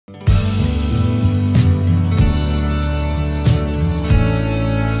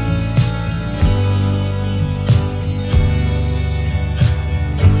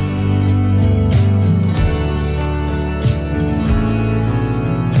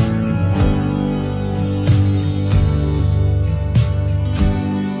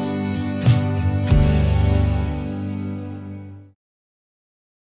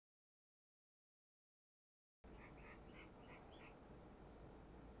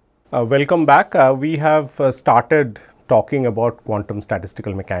Welcome back. We have started talking about quantum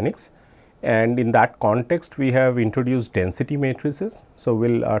statistical mechanics, and in that context we have introduced density matrices. So,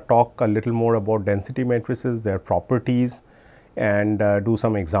 we will talk a little more about density matrices, their properties, and do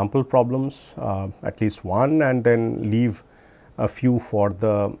some example problems, at least one, and then leave a few for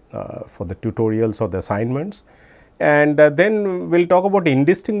the tutorials or the assignments. And then we will talk about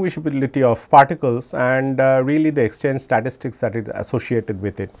indistinguishability of particles and really the exchange statistics that is associated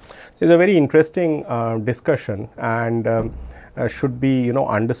with it. It is a very interesting discussion and should be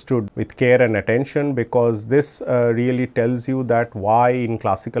understood with care and attention, because this really tells you that why in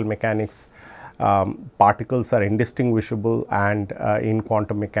classical mechanics particles are indistinguishable, and in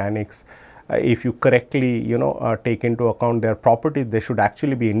quantum mechanics if you correctly take into account their properties, they should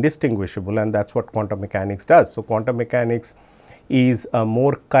actually be indistinguishable, and that is what quantum mechanics does. So, quantum mechanics is a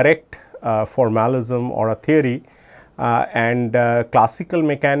more correct formalism or a theory, and classical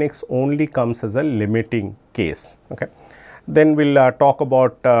mechanics only comes as a limiting case. Okay. Then we will talk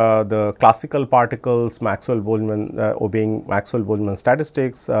about the classical particles, Maxwell-Boltzmann, obeying Maxwell-Boltzmann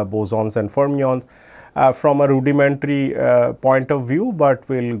statistics, bosons and fermions, from a rudimentary point of view, but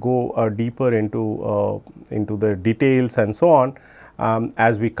we will go deeper into the details and so on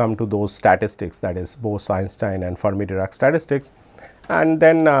as we come to those statistics, that is Bose-Einstein and Fermi-Dirac statistics. And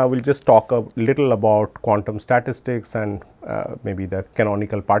then we will just talk a little about quantum statistics and maybe the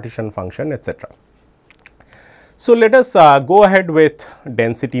canonical partition function, etc. So, let us go ahead with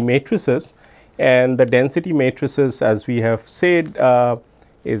density matrices, and the density matrices, as we have said,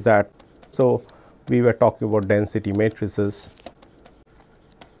 is that, so we were talking about density matrices,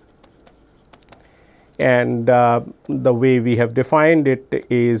 and the way we have defined it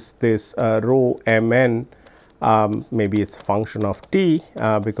is this rho mn, maybe it is a function of t,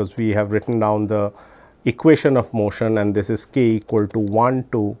 because we have written down the equation of motion, and this is k equal to 1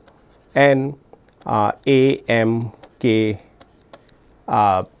 to n a m k.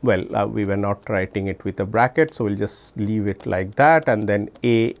 We were not writing it with a bracket, so we will just leave it like that, and then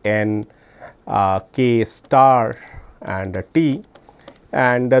a n k star and a t,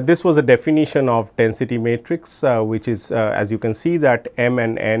 and this was a definition of density matrix, which is as you can see that m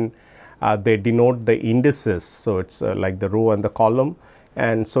and n they denote the indices. So, it is like the row and the column,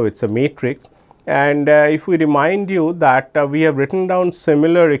 and so it is a matrix. And if we remind you that we have written down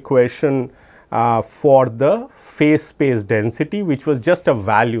similar equation for the phase space density, which was just a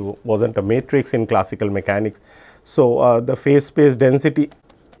value, was not a matrix in classical mechanics. So, the phase space density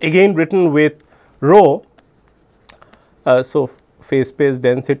again written with rho. So, phase space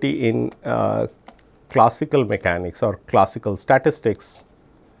density in classical mechanics or classical statistics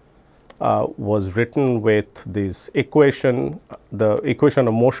was written with this equation. The equation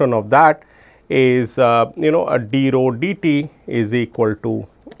of motion of that is a d rho dt is equal to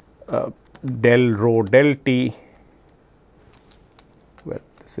del rho del t, well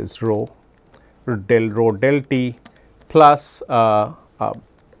this is rho del rho del t plus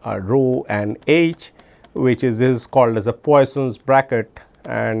rho and h, which is called as a Poisson's bracket,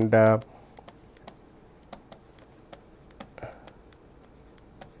 and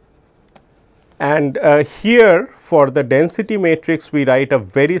here for the density matrix we write a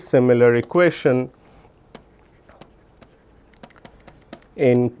very similar equation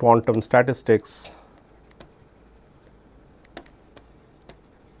in quantum statistics.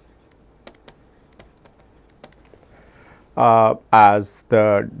 As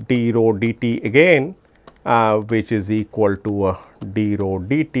the d rho dt again, which is equal to a d rho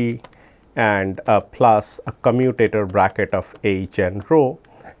dt and plus a commutator bracket of h and rho,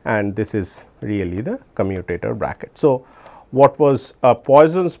 and this is really the commutator bracket. So, what was a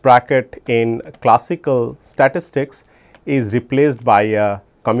Poisson's bracket in classical statistics is replaced by a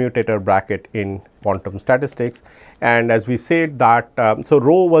commutator bracket in quantum statistics, and as we said that so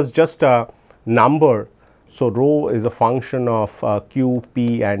rho was just a number. So, rho is a function of q,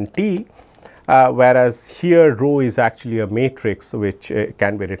 p and t, whereas here rho is actually a matrix which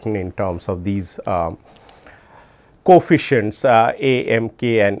can be written in terms of these coefficients a m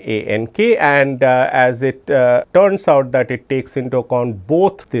k and a n k, and as it turns out that it takes into account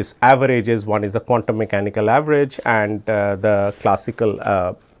both these averages. One is a quantum mechanical average and the classical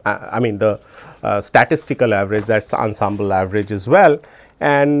the statistical average, that is ensemble average as well.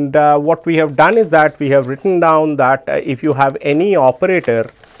 And what we have done is that we have written down that if you have any operator,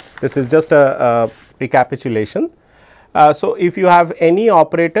 this is just a recapitulation. So, if you have any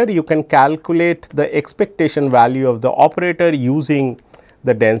operator, you can calculate the expectation value of the operator using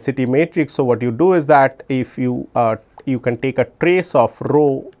the density matrix. So, what you do is that if you you can take a trace of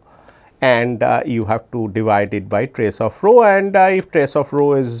rho and you have to divide it by trace of rho, and if trace of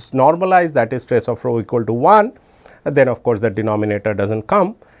rho is normalized, that is trace of rho equal to 1, then of course, the denominator does not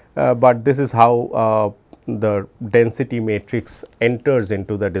come, but this is how the density matrix enters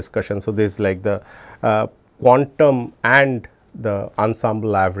into the discussion. So, this is like the quantum and the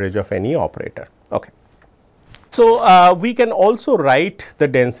ensemble average of any operator. Okay. So, we can also write the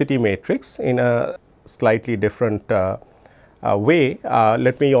density matrix in a slightly different way.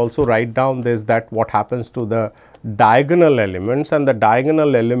 Let me also write down this, that what happens to the diagonal elements, and the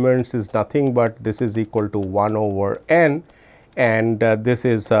diagonal elements is nothing but this is equal to 1 over n, and this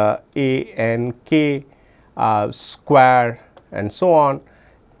is a n k square and so on.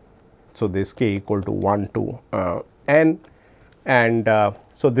 So, this k equal to 1 to n, and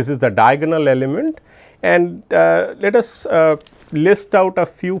so this is the diagonal element, and let us list out a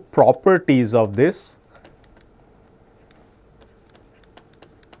few properties of this,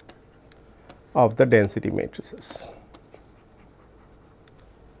 of the density matrices.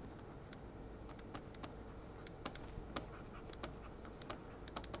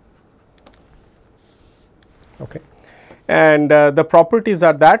 Okay. And the properties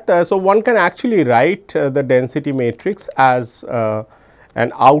are that, so one can actually write the density matrix as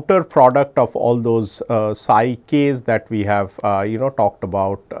an outer product of all those psi k's that we have talked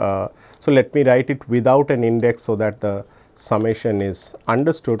about. So, let me write it without an index, so that the summation is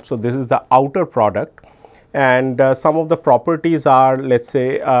understood. So, this is the outer product, and some of the properties are, let us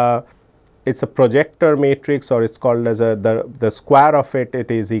say it is a projector matrix, or it is called as the square of it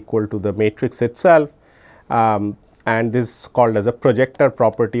is equal to the matrix itself, and this is called as a projector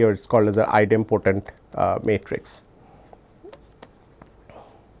property, or it is called as an idempotent matrix.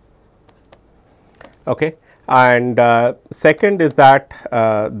 Okay. And second is that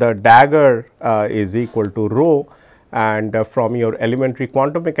the dagger is equal to rho, and from your elementary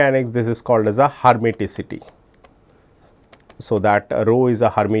quantum mechanics, this is called as a hermiticity. So, that rho is a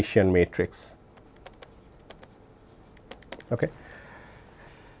Hermitian matrix. Okay.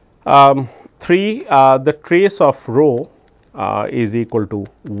 3, the trace of rho is equal to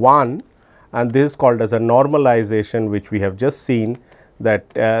 1, and this is called as a normalization, which we have just seen, that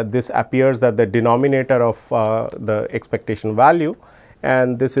this appears that the denominator of the expectation value,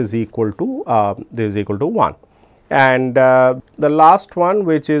 and this is equal to 1. And the last one,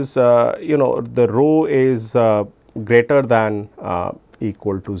 which is the rho is greater than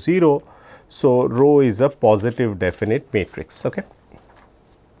equal to 0. So, rho is a positive definite matrix. Okay.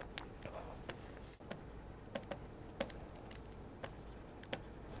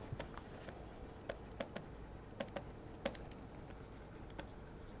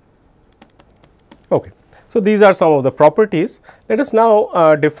 Okay. So, these are some of the properties. Let us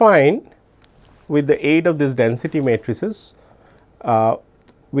now define, with the aid of this density matrices,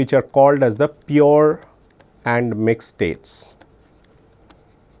 which are called as the pure and mixed states.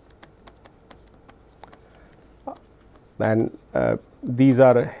 And these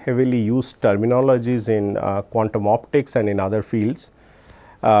are heavily used terminologies in quantum optics and in other fields.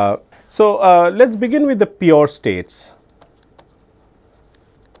 So, let us begin with the pure states.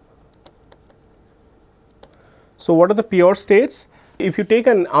 So, what are the pure states? If you take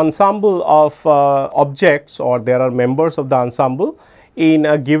an ensemble of objects, or there are members of the ensemble in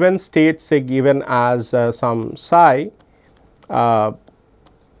a given state, say given as some psi,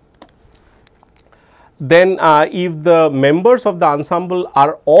 then if the members of the ensemble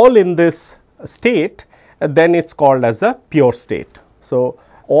are all in this state, then it is called as a pure state. So,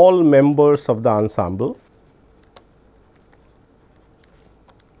 all members of the ensemble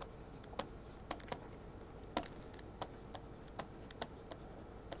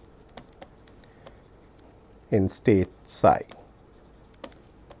in state psi.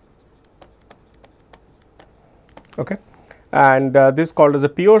 Okay. And this is called as a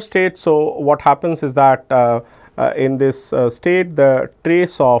pure state. So, what happens is that in this state, the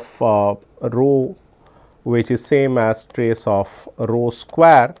trace of rho, which is same as trace of rho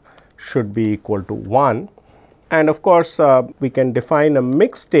square, should be equal to 1. And of course, we can define a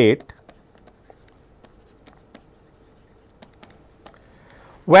mixed state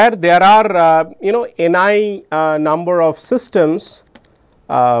where there are ni number of systems,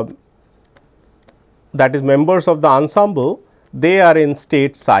 that is members of the ensemble, they are in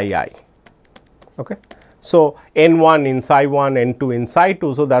state psi I. Okay. So, n1 in psi 1, n2 in psi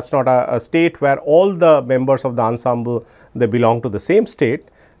 2. So, that is not a state where all the members of the ensemble, they belong to the same state,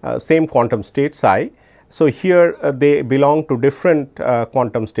 same quantum state psi. So, here they belong to different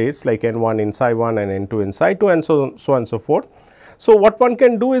quantum states like n1 in psi 1 and n2 in psi 2, and so on and so forth. So, what one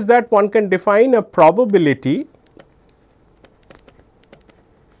can do is that one can define a probability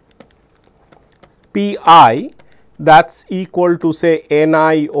Pi, that is equal to say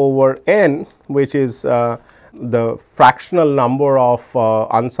Ni over N, which is the fractional number of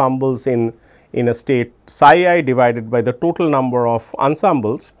ensembles in a state psi I divided by the total number of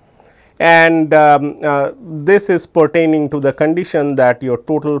ensembles, and this is pertaining to the condition that your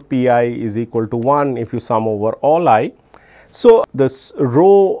total Pi is equal to 1 if you sum over all I. So, this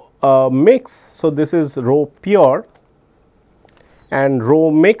rho mix, so this is rho pure, and rho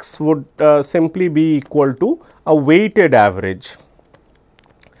mix would simply be equal to a weighted average.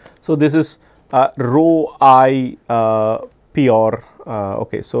 So, this is rho I pure.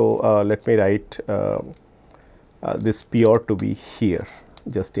 Okay, so let me write this pure to be here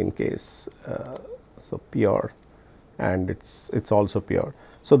just in case. So, pure, and it's also pure.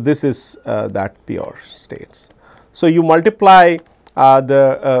 So, this is that pure states. So, you multiply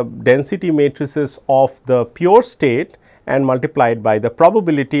the density matrices of the pure state and multiply it by the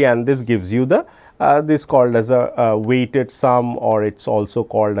probability, and this gives you the this called as a weighted sum, or it is also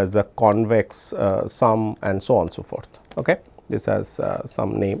called as the convex sum, and so on and so forth. Okay. This has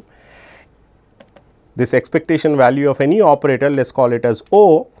some name. This expectation value of any operator, let us call it as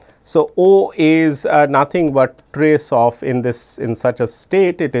O. So, O is nothing but trace of in such a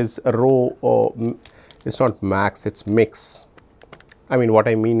state, it is a rho, it is not max, it is mix. I mean what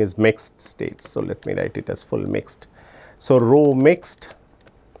I mean is mixed states. So, let me write it as full mixed. So, rho mixed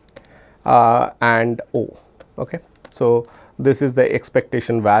and O. Okay. So, this is the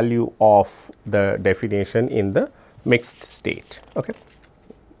expectation value of the definition in the mixed state. Okay.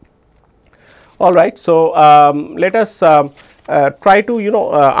 All right. So, let us try to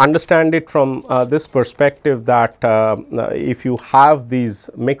understand it from this perspective, that if you have these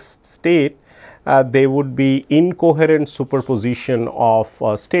mixed state, they would be incoherent superposition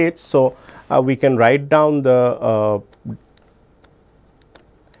of states. So, we can write down the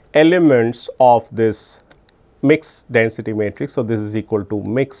elements of this mixed density matrix. So, this is equal to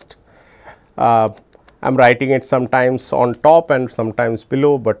mixed. I am writing it sometimes on top and sometimes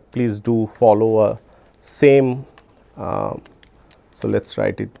below, but please do follow a same. So, let us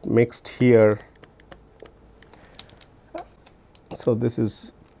write it mixed here. So, this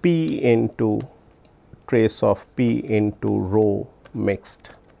is P into trace of P into rho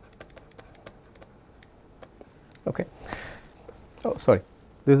mixed. Okay. Oh, sorry,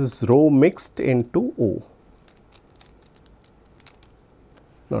 this is rho mixed into O,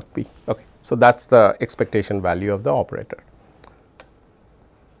 not P. Okay. So, that is the expectation value of the operator.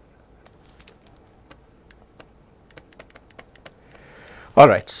 All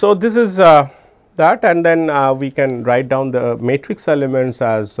right. So, this is that, and then we can write down the matrix elements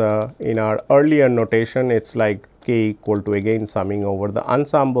as in our earlier notation. It is like K equal to again summing over the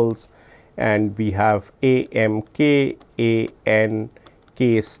ensembles, and we have A M K, A N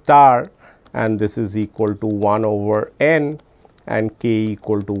K star, and this is equal to 1 over N, and K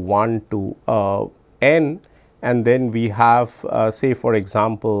equal to 1 to N, and then we have say for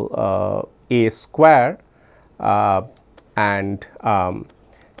example A square and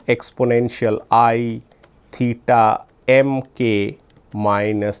exponential I theta m k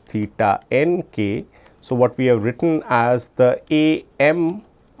minus theta n k. So, what we have written as the A m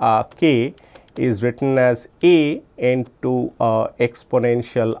k is written as A into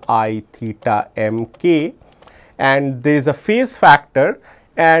exponential I theta m k, and there is a phase factor,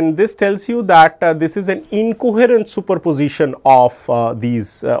 and this tells you that this is an incoherent superposition of all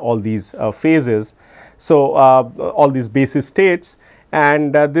these phases. So, all these basis states,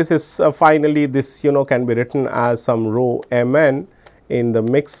 and this is finally this can be written as some rho m n in the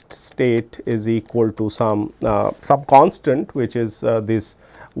mixed state is equal to some constant, which is this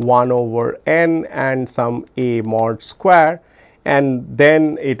 1 over n and some A mod square, and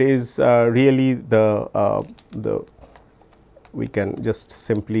then it is really the we can just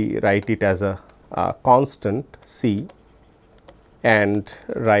simply write it as a constant C and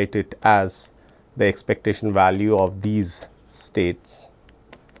write it as the expectation value of these states.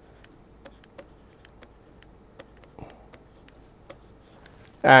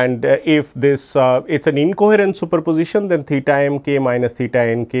 And if this it is an incoherent superposition, then theta m k minus theta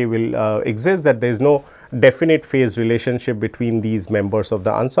n k will exist, that there is no definite phase relationship between these members of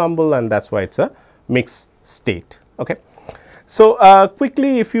the ensemble, and that is why it is a mixed state. Okay. So,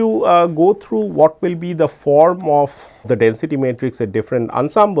 quickly if you go through what will be the form of the density matrix at different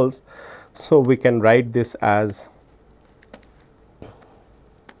ensembles. So, we can write this as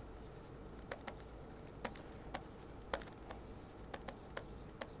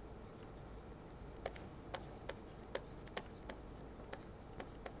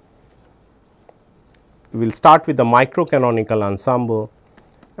we will start with the micro canonical ensemble,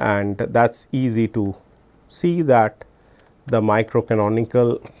 and that is easy to see that the microcanonical,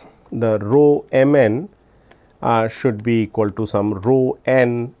 the rho mn should be equal to some rho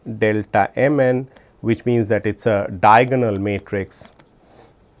n delta mn, which means that it is a diagonal matrix.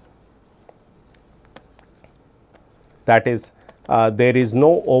 That is, there is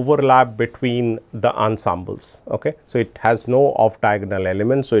no overlap between the ensembles. Okay. So, it has no off diagonal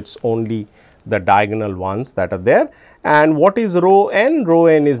elements. So, it is only the diagonal ones that are there. And what is rho n? Rho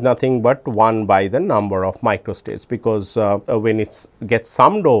n is nothing but 1 by the number of microstates, because when it gets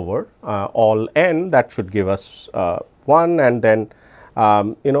summed over all n, that should give us 1, and then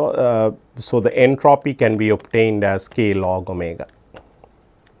so the entropy can be obtained as k log omega.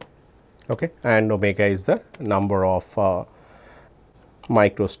 Okay. And omega is the number of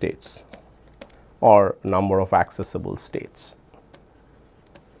microstates or number of accessible states.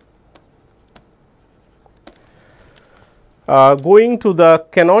 Going to the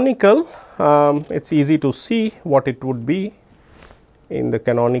canonical, it is easy to see what it would be in the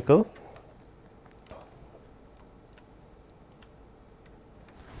canonical.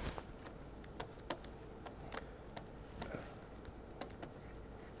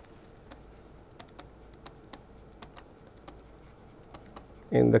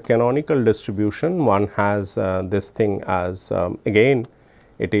 In the canonical distribution, one has this thing as again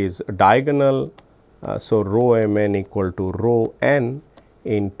it is diagonal. So, rho mn equal to rho n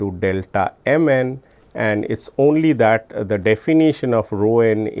into delta mn, and it is only that the definition of rho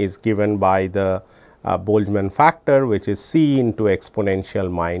n is given by the Boltzmann factor, which is c into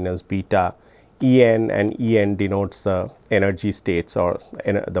exponential minus beta En, and En denotes the energy states or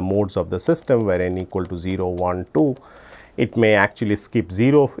the modes of the system, where n equal to 0, 1, 2. It may actually skip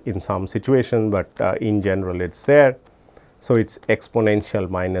 0 in some situation, but in general it is there. So, it is exponential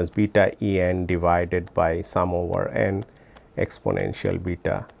minus beta En divided by sum over n exponential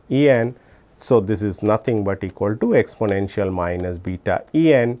beta En. So, this is nothing but equal to exponential minus beta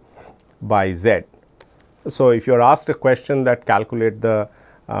En by z. So, if you are asked a question that calculate the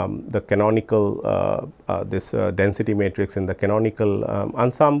canonical this density matrix in the canonical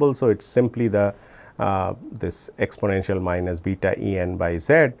ensemble. So, it is simply the this exponential minus beta En by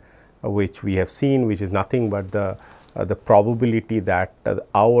z, which we have seen, which is nothing but the probability that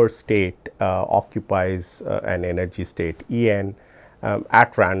our state occupies an energy state En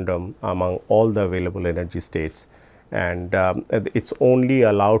at random among all the available energy states, and it is only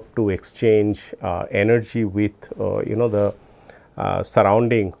allowed to exchange energy with the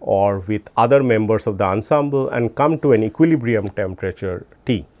surrounding or with other members of the ensemble and come to an equilibrium temperature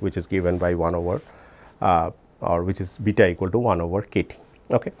T, which is given by 1 over or which is beta equal to 1 over kT.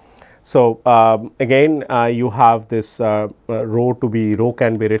 Okay. So, again you have this rho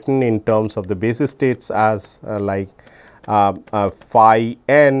can be written in terms of the basis states as like phi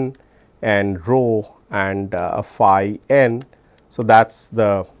n and rho and phi n. So, that is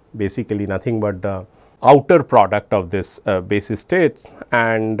the basically nothing but the outer product of this basis states,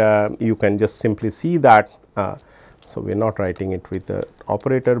 and you can just simply see that. So, we are not writing it with the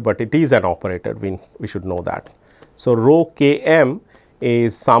operator, but it is an operator, we should know that. So, rho k m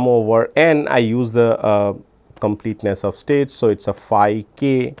is sum over n. I use the completeness of states. So, it is a phi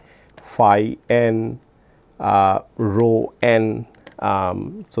k, phi n, rho n.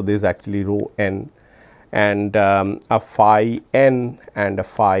 So, this is actually rho n, and a phi n and a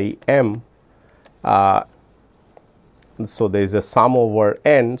phi m. So, there is a sum over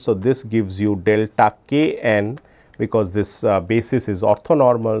n. So, this gives you delta k n, because this basis is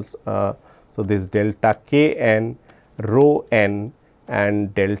orthonormal. So, this delta k n, rho n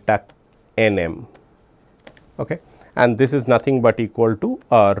and delta n m. Okay. And this is nothing but equal to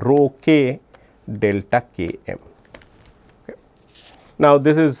rho k delta k m. Okay. Now,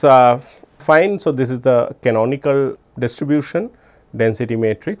 this is fine. So, this is the canonical distribution density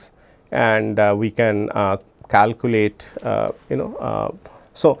matrix, and we can calculate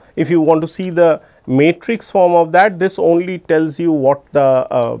so if you want to see the matrix form of that, this only tells you what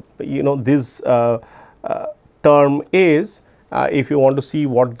the this term is. If you want to see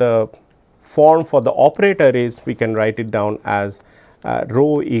what the form for the operator is, we can write it down as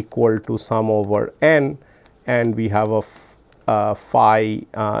rho equal to sum over n, and we have a phi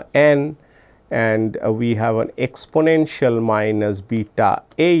n, and we have an exponential minus beta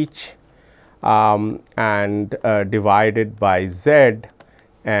h and divided by z,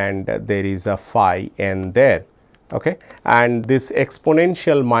 and there is a phi n there. Okay. And this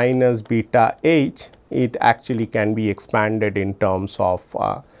exponential minus beta h, it actually can be expanded in terms of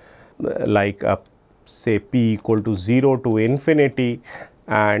like say p equal to 0 to infinity,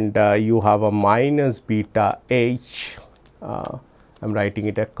 and you have a minus beta h I am writing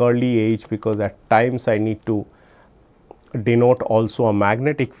it a curly H because at times I need to denote also a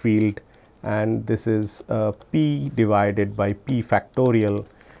magnetic field, and this is P divided by P factorial,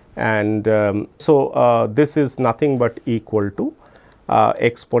 and this is nothing but equal to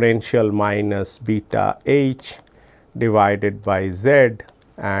exponential minus beta H divided by Z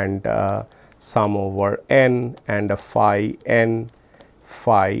and sum over n and a phi n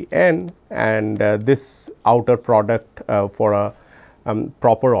and this outer product for a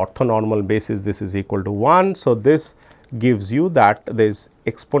proper orthonormal basis, this is equal to 1. So, this gives you that this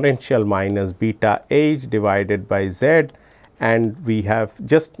exponential minus beta H divided by Z, and we have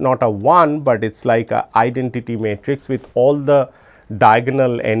just not a 1, but it is like a identity matrix with all the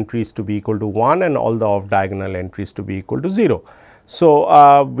diagonal entries to be equal to 1 and all the off diagonal entries to be equal to 0.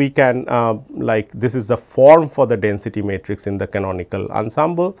 So, we can like this is the form for the density matrix in the canonical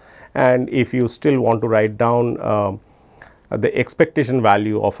ensemble, and if you still want to write down the expectation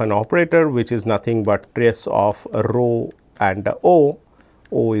value of an operator, which is nothing but trace of rho and O.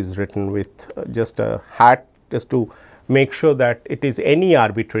 O is written with just a hat just to make sure that it is any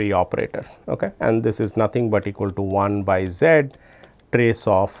arbitrary operator, okay, and this is nothing but equal to 1 by Z trace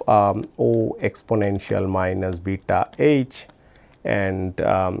of O exponential minus beta H, and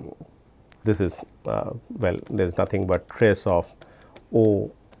this is well, there is nothing but trace of O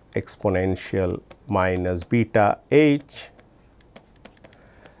exponential minus beta H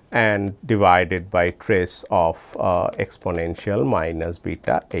and divided by trace of exponential minus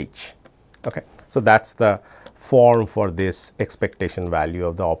beta H. Okay. So, that is the form for this expectation value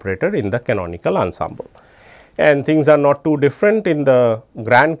of the operator in the canonical ensemble, and things are not too different in the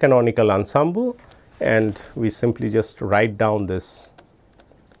grand canonical ensemble, and we simply just write down this .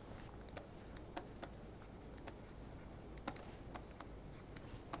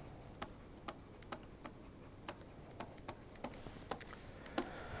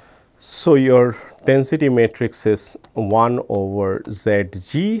 So, your density matrix is 1 over Z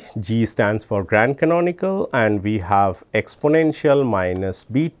G, G stands for grand canonical, and we have exponential minus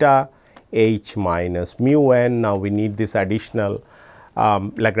beta H minus mu n. Now, we need this additional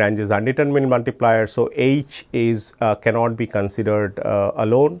Lagrange's undetermined multiplier. So, H is cannot be considered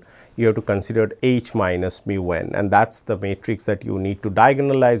alone, you have to consider H minus mu n, and that is the matrix that you need to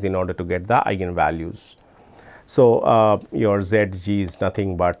diagonalize in order to get the eigenvalues. So, your Z G is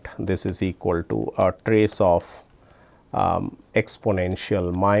nothing but this is equal to a trace of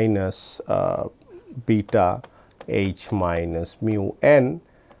exponential minus beta H minus mu n,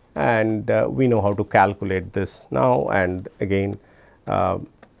 and we know how to calculate this now, and again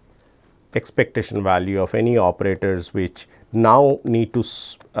expectation value of any operators which now need to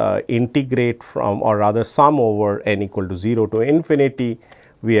integrate from, or rather sum over n equal to 0 to infinity.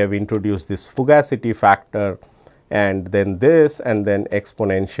 We have introduced this fugacity factor, and then this, and then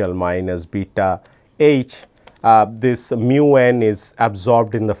exponential minus beta H. This mu n is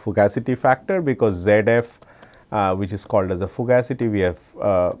absorbed in the fugacity factor because ZF which is called as a fugacity, we have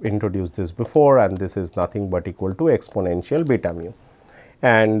introduced this before, and this is nothing but equal to exponential beta mu,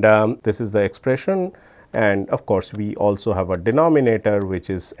 and this is the expression. And of course, we also have a denominator which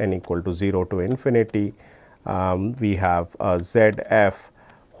is n equal to 0 to infinity. We have ZF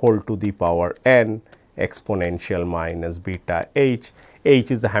whole to the power n exponential minus beta H.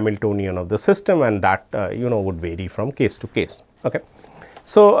 H is the Hamiltonian of the system, and that would vary from case to case. Okay.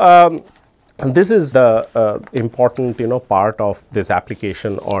 So, this is the important part of this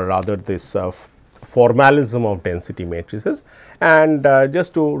application, or rather this formalism of density matrices. And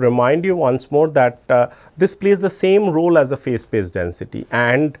just to remind you once more that this plays the same role as a phase space density,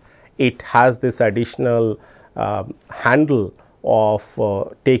 and it has this additional handle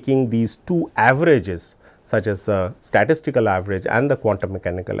of taking these two averages, such as the statistical average and the quantum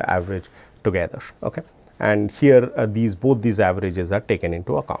mechanical average together. Okay. And here both these averages are taken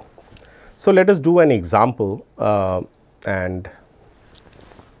into account. So, let us do an example and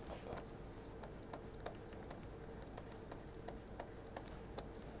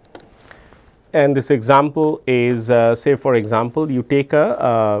this example is say for example, you take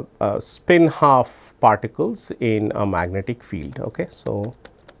a spin half particles in a magnetic field. Okay. So,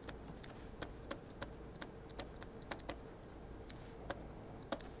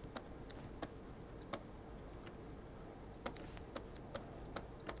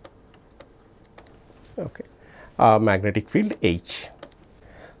 magnetic field H.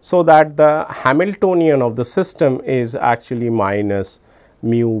 So, that the Hamiltonian of the system is actually minus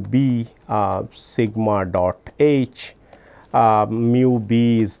mu b sigma dot H. Mu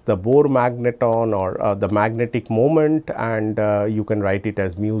b is the Bohr magneton, or the magnetic moment, and you can write it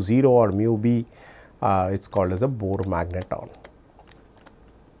as mu 0 or mu b. It is called as a Bohr magneton.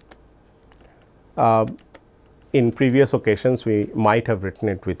 In previous occasions we might have written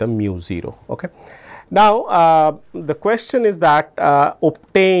it with a mu 0. Okay. Now, the question is that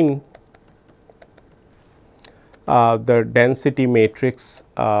obtain the density matrix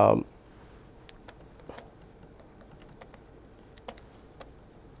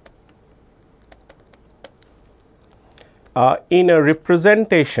in a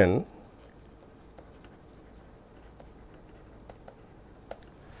representation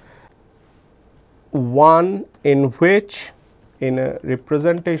one in which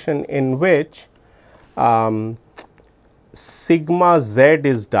sigma z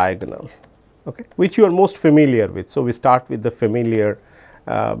is diagonal, okay, which you are most familiar with. So, we start with the familiar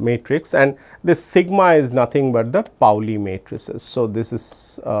matrix, and this sigma is nothing but the Pauli matrices. So, this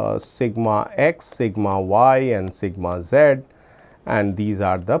is sigma x, sigma y and sigma z, and these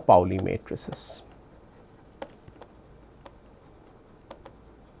are the Pauli matrices.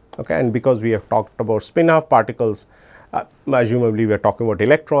 Okay, and because we have talked about spin half particles, presumably we are talking about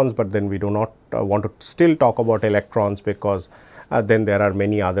electrons, but then we do not want to still talk about electrons, because then there are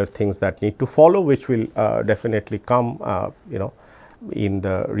many other things that need to follow, which will definitely come in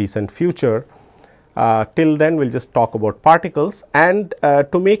the recent future. Till then we will just talk about particles, and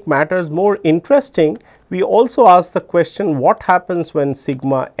to make matters more interesting, we also ask the question, what happens when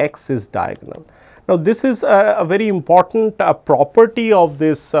sigma x is diagonal? Now, this is a very important property of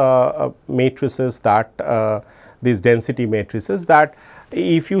this matrices, that these density matrices, that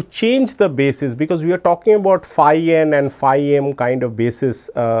if you change the basis, because we are talking about phi n and phi m kind of basis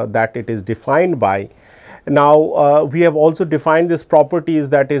that it is defined by. Now, we have also defined this properties,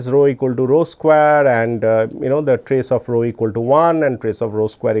 that is rho equal to rho square, and the trace of rho equal to 1 and trace of rho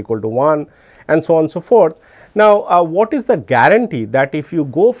square equal to 1, and so on and so forth. Now, what is the guarantee that if you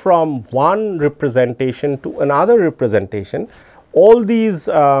go from one representation to another representation, all these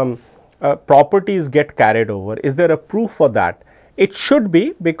properties get carried over? Is there a proof for that? It should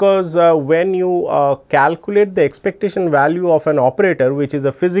be, because when you calculate the expectation value of an operator, which is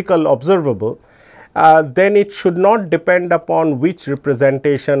a physical observable, then it should not depend upon which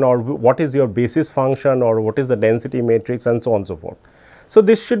representation or what is your basis function or what is the density matrix and so on and so forth. So,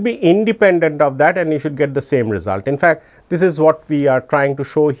 this should be independent of that, and you should get the same result. In fact, this is what we are trying to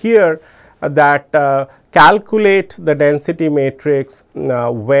show here, that calculate the density matrix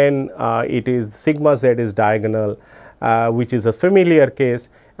when it is sigma z is diagonal, which is a familiar case,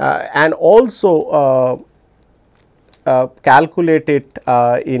 and also calculate it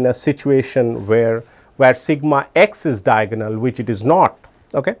in a situation where sigma x is diagonal, which it is not.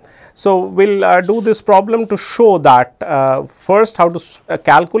 Okay. So, we will do this problem to show that first how to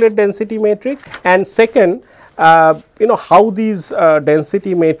calculate density matrix, and second how these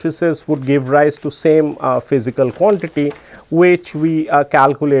density matrices would give rise to same physical quantity, which we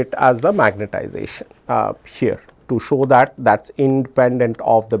calculate as the magnetization here, to show that that is independent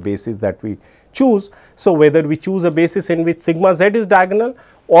of the basis that we choose. So, whether we choose a basis in which sigma z is diagonal,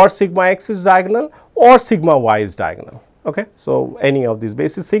 or sigma x is diagonal, or sigma y is diagonal. Okay. So, any of these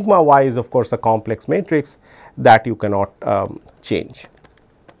bases. Sigma y is of course a complex matrix that you cannot change.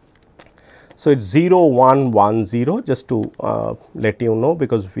 So, it is 0 1 1 0, just to let you know,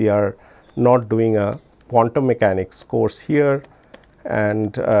 because we are not doing a quantum mechanics course here,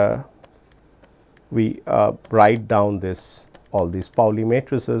 and we write down this all these Pauli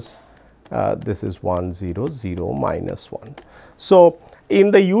matrices. This is 1 0 0 minus 1. So, in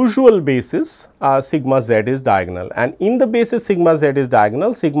the usual basis sigma z is diagonal, and in the basis sigma z is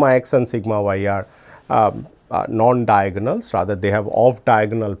diagonal, sigma x and sigma y are non-diagonals, rather they have off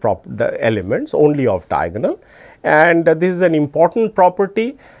diagonal the elements, only off diagonal, and this is an important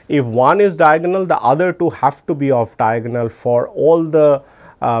property. If one is diagonal, the other two have to be off diagonal for all the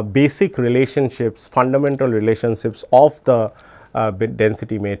basic relationships, fundamental relationships of the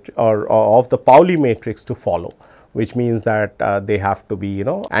density matrix or of the Pauli matrix to follow, which means that they have to be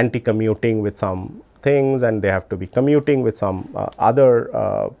anti-commuting with some things, and they have to be commuting with some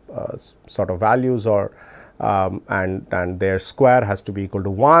other sort of values, or and their square has to be equal to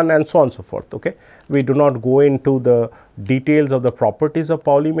 1, and so on and so forth. Okay. We do not go into the details of the properties of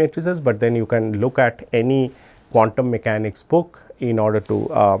Pauli matrices, but then you can look at any quantum mechanics book in order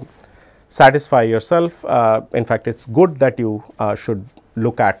to satisfy yourself. In fact, it is good that you should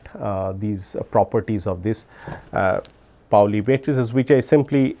look at these properties of this Pauli matrices, which I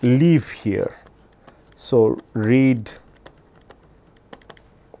simply leave here. So, read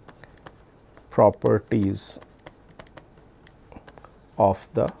properties of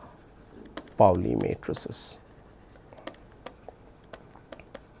the Pauli matrices.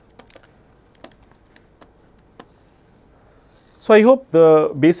 So, I hope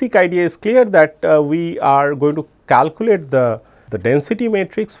the basic idea is clear that we are going to calculate the density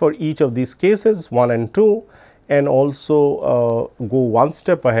matrix for each of these cases 1 and 2, and also go one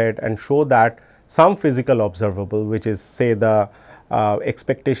step ahead and show that some physical observable, which is say the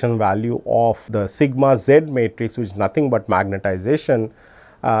expectation value of the sigma z matrix, which is nothing but magnetization,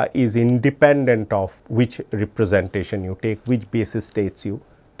 is independent of which representation you take, which basis states you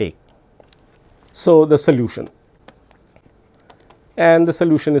take. So, the solution, and the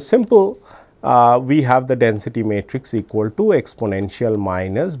solution is simple. We have the density matrix equal to exponential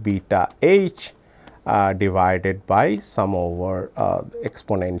minus beta h divided by sum over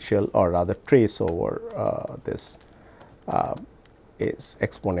exponential, or rather trace over this is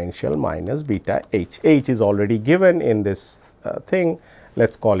exponential minus beta h. H is already given in this thing. Let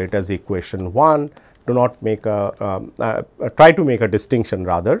us call it as equation 1. Do not make a try to make a distinction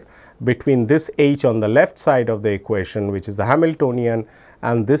rather between this h on the left side of the equation, which is the Hamiltonian,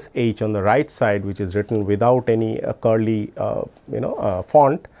 and this h on the right side, which is written without any curly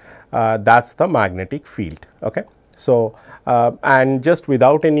font. That is the magnetic field. Okay. So, and just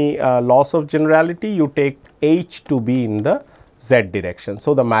without any loss of generality, you take h to be in the z direction.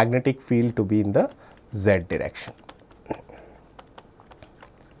 So, the magnetic field to be in the z direction.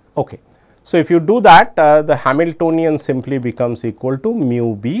 Okay. So, if you do that, the Hamiltonian simply becomes equal to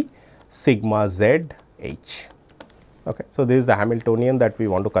mu b sigma z h. Okay. So, this is the Hamiltonian that we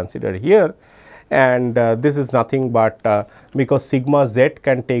want to consider here, and this is nothing but because sigma z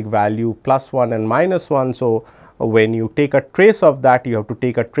can take value +1 and -1. So, when you take a trace of that, you have to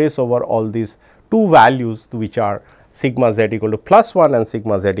take a trace over all these two values, which are sigma z equal to +1 and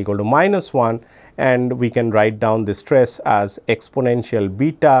sigma z equal to -1, and we can write down this trace as exponential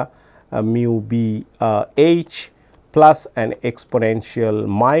beta mu b h plus an exponential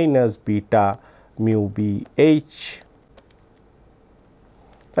minus beta mu b h.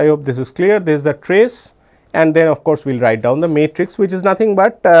 I hope this is clear. This is the trace, and then of course, we will write down the matrix, which is nothing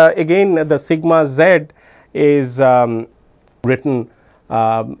but again the sigma z is written.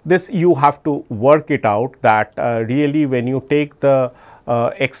 This you have to work it out, that really when you take the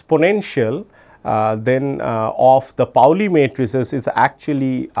exponential then of the Pauli matrices, is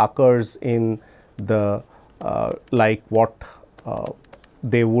actually occurs in the like what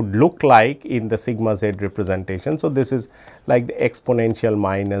they would look like in the sigma z representation. So, this is like the exponential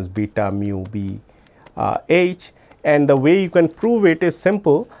minus beta mu b h, and the way you can prove it is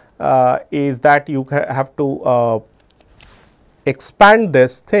simple, is that you have to expand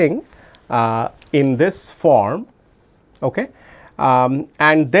this thing in this form, okay,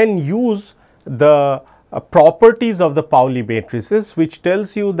 and then use the properties of the Pauli matrices, which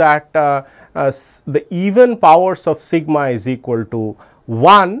tells you that the even powers of sigma is equal to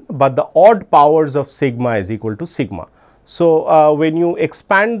 1, but the odd powers of sigma is equal to sigma. So, when you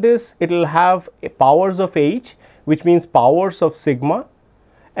expand this, it will have powers of h, which means powers of sigma,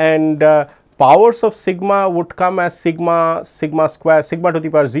 and powers of sigma would come as sigma square, sigma to the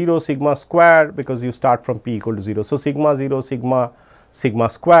power 0, sigma square, because you start from p equal to 0. So, sigma 0, sigma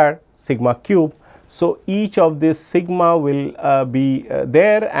square, sigma cube. So, each of this sigma will be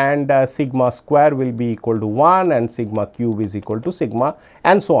there, and sigma square will be equal to 1, and sigma cube is equal to sigma,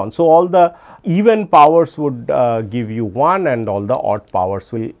 and so on. So, all the even powers would give you 1, and all the odd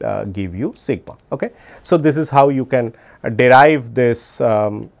powers will give you sigma. Okay. So, this is how you can derive this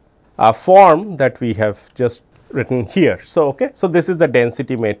form that we have just written here. So, okay. So, this is the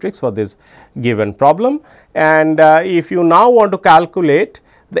density matrix for this given problem, and if you now want to calculate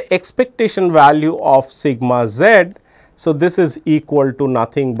the expectation value of sigma z. So, this is equal to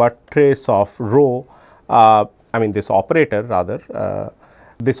nothing but trace of rho, I mean this operator rather,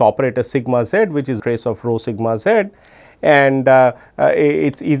 this operator sigma z, which is trace of rho sigma z, and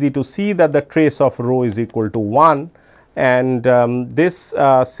it is easy to see that the trace of rho is equal to 1, and this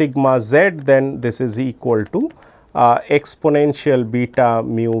sigma z, then this is equal to exponential beta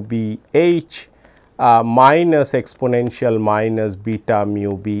mu b h minus exponential minus beta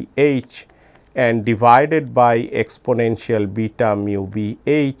mu b h, and divided by exponential beta mu b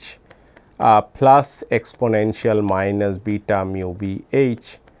h plus exponential minus beta mu b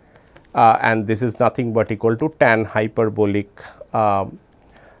h, and this is nothing but equal to tan hyperbolic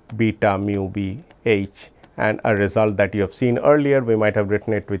beta mu b h, and a result that you have seen earlier. We might have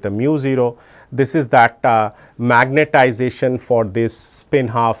written it with a mu 0. This is that magnetization for this spin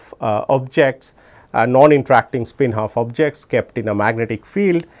half objects, non-interacting spin half objects kept in a magnetic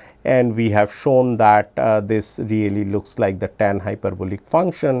field, and we have shown that this really looks like the tan hyperbolic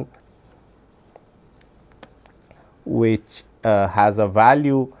function, which has a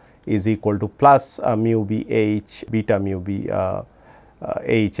value is equal to plus mu b h, beta mu b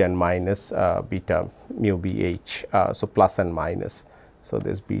h and minus beta mu b h. So, plus and minus. So,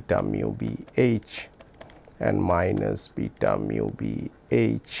 this beta mu b h and minus beta mu b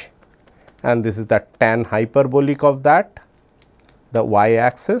h, and this is the tan hyperbolic of that, the y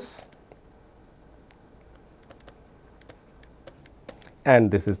axis, and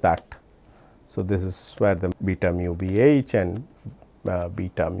this is that. So, this is where the beta mu b h and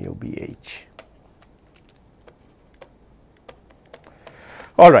beta mu b h.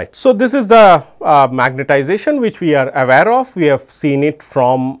 All right. So, this is the magnetization which we are aware of. We have seen it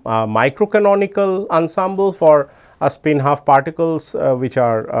from microcanonical ensemble for spin half particles which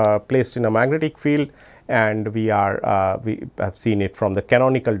are placed in a magnetic field, and we have seen it from the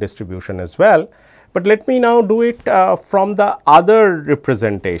canonical distribution as well. But let me now do it from the other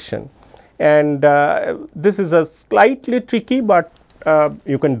representation, and this is a slightly tricky, but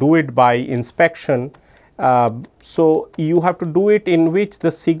you can do it by inspection. So, you have to do it in which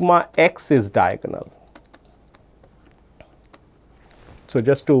the sigma x is diagonal. So,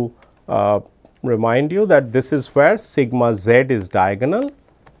 just to remind you that this is where sigma z is diagonal.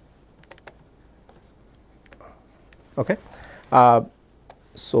 Okay.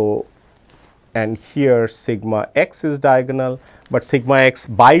 So, and here sigma x is diagonal, but sigma x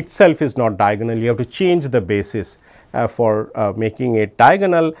by itself is not diagonal. You have to change the basis for making it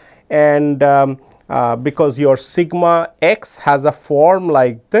diagonal, and because your sigma x has a form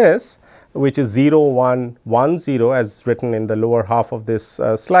like this, which is 0 1 1 0 as written in the lower half of this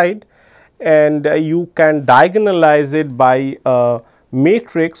slide, and you can diagonalize it by a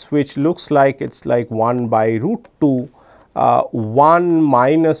matrix which looks like it is like 1 by root 2 1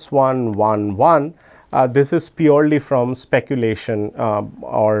 minus 1 1 1. This is purely from speculation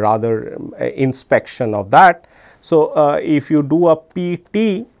or rather inspection of that. So, if you do a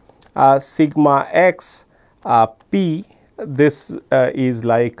PT sigma x p, this is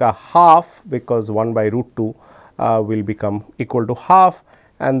like a half, because 1 by root 2 will become equal to half,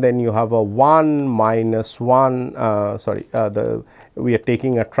 and then you have a 1 minus 1 we are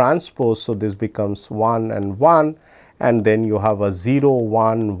taking a transpose. So, this becomes 1 and 1, and then you have a 0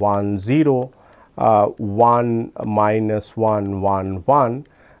 1 1 0 1 minus 1 1 1.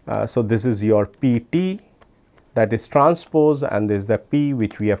 So, this is your PT, that is transpose, and this is the P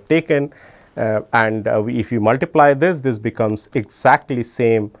which we have taken, and if you multiply this, this becomes exactly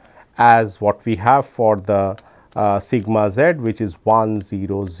same as what we have for the sigma z, which is 1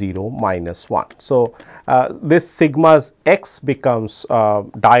 0 0 minus 1. So, this sigma x becomes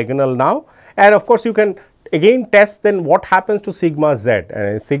diagonal now, and of course, you can again test then what happens to sigma z,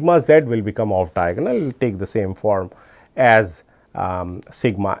 and sigma z will become off diagonal, it will take the same form as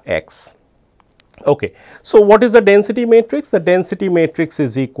sigma x. Okay. So, what is the density matrix? The density matrix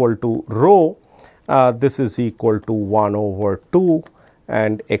is equal to rho, this is equal to 1 over 2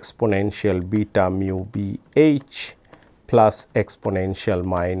 and exponential beta mu b h plus exponential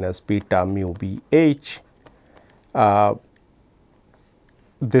minus beta mu b h.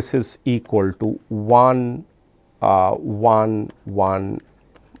 This is equal to 1 1 1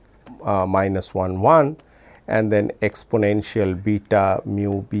 minus 1 1, and then exponential beta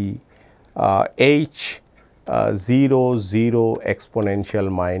mu b h 0 0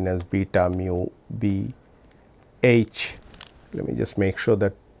 exponential minus beta mu b h. Let me just make sure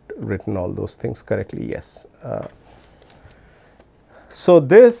that written all those things correctly. Yes. So,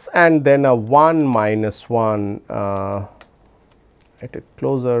 this and then a 1 minus 1 at it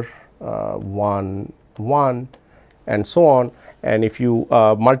closer 1 1 and so on, and if you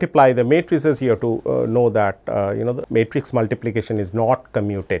multiply the matrices, you have to know that the matrix multiplication is not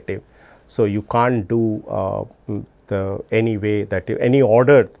commutative. So, you can't do any way that any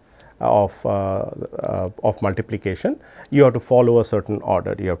order of multiplication, you have to follow a certain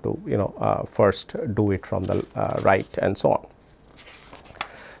order, you have to first do it from the right and so on.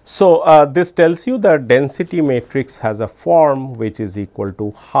 So, this tells you that density matrix has a form which is equal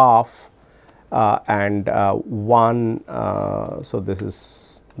to half and 1. So, this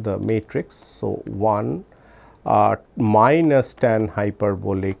is the matrix. So, 1 minus tan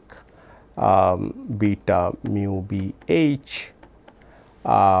hyperbolic beta mu b h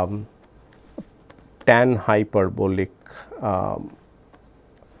tan hyperbolic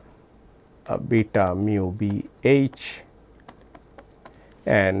beta mu b h,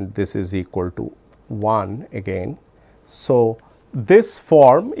 and this is equal to 1 again. So, this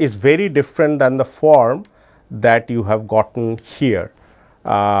form is very different than the form that you have gotten here.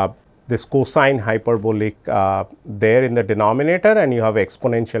 this cosine hyperbolic there in the denominator, and you have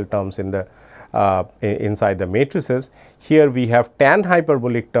exponential terms in the inside the matrices. Here we have tan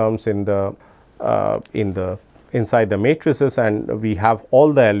hyperbolic terms in the inside the matrices, and we have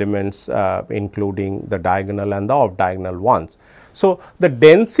all the elements including the diagonal and the off diagonal ones. So, the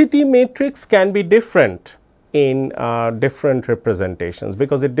density matrix can be different in different representations,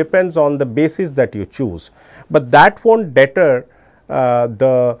 because it depends on the basis that you choose, but that will not deter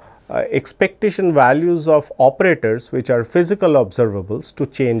the expectation values of operators which are physical observables to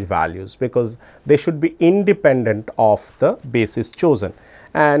change values, because they should be independent of the basis chosen.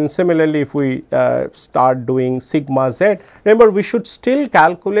 And similarly, if we start doing sigma z, remember we should still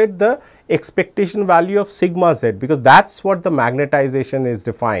calculate the expectation value of sigma z, because that is what the magnetization is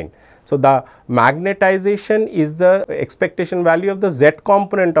defined. So, the magnetization is the expectation value of the z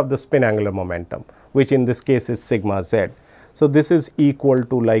component of the spin angular momentum, which in this case is sigma z. So, this is equal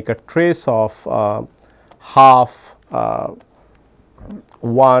to like a trace of half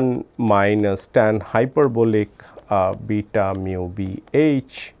 1 minus tan hyperbolic beta mu b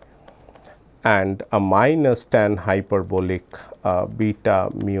h and a minus tan hyperbolic beta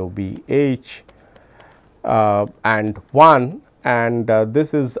mu b h and 1, and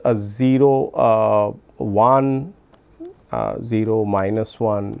this is a 0 1 0 minus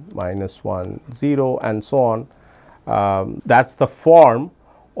 1 minus 1 0 and so on. That is the form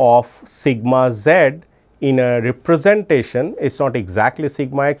of sigma z in a representation. It is not exactly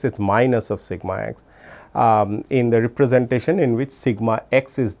sigma x, it is minus of sigma x in the representation in which sigma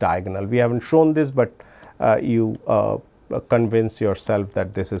x is diagonal. We have not shown this, but you convince yourself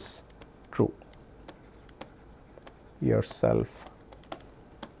that this is true yourself,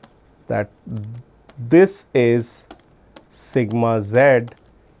 that this is sigma z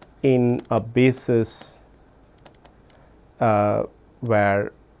in a basis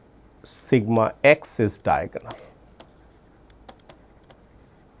where sigma x is diagonal.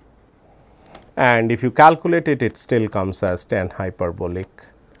 And if you calculate it, it still comes as tan hyperbolic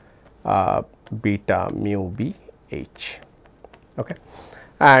beta mu b h. Okay.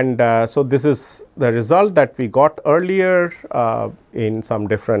 And so, this is the result that we got earlier in some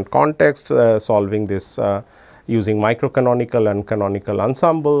different contexts, solving this using microcanonical and canonical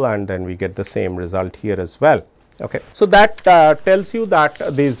ensemble, and then we get the same result here as well. Okay. So, that tells you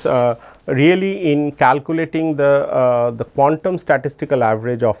that these really in calculating the quantum statistical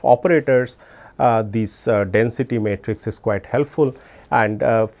average of operators, this density matrix is quite helpful, and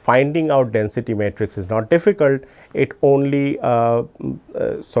finding out density matrix is not difficult. It only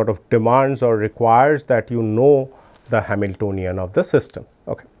sort of demands or requires that you know the Hamiltonian of the system.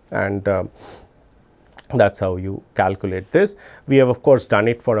 Okay. And that is how you calculate this. We have of course done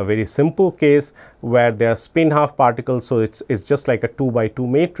it for a very simple case where there are spin half particles. So, it is just like a 2 by 2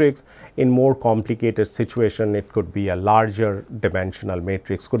 matrix. In more complicated situation, it could be a larger dimensional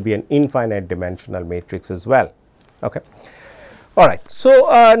matrix, could be an infinite dimensional matrix as well. Okay. All right. So,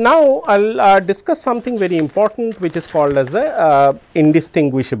 now I will discuss something very important, which is called as the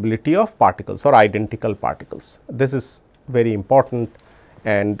indistinguishability of particles or identical particles. This is very important,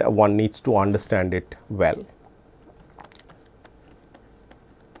 and one needs to understand it well.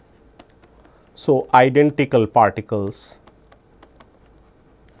 So, identical particles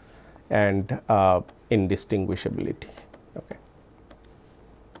and indistinguishability. Okay.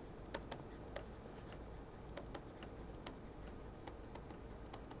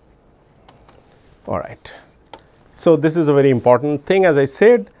 All right. So, this is a very important thing, as I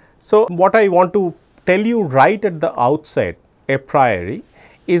said. So, what I want to tell you right at the outset a priori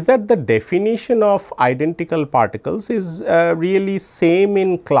is that the definition of identical particles is really same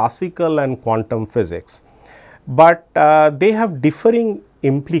in classical and quantum physics, but they have differing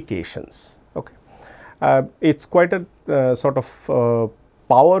implications. Okay. It is quite a sort of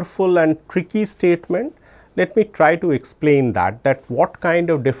powerful and tricky statement. Let me try to explain that what kind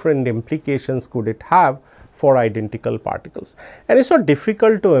of different implications could it have for identical particles. And it is not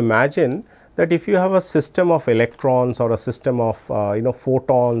difficult to imagine that if you have a system of electrons or a system of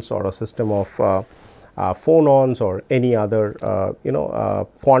photons or a system of phonons or any other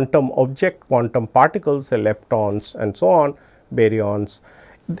quantum object, quantum particles, leptons and so on, baryons,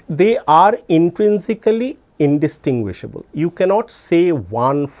 they are intrinsically indistinguishable. You cannot say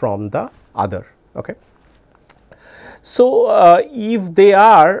one from the other. Okay. So, if they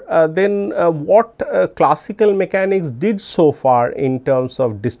are, then what classical mechanics did so far in terms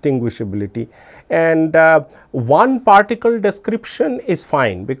of distinguishability, and one particle description is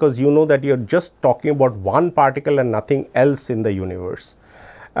fine, because you know that you are just talking about one particle and nothing else in the universe.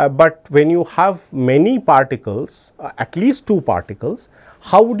 But when you have many particles, at least two particles,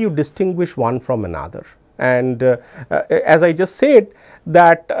 how would you distinguish one from another? And as I just said,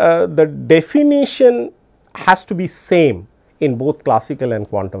 that the definition has to be same in both classical and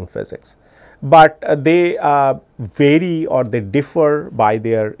quantum physics, but they vary or they differ by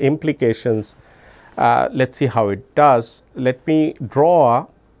their implications. Let us see how it does. Let me draw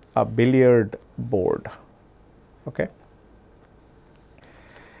a billiard board. Okay.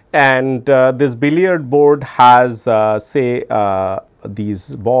 And this billiard board has say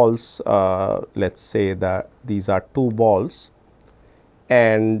these balls, let us say that these are two balls,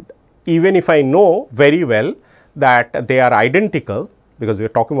 and even if I know very well that they are identical, because we are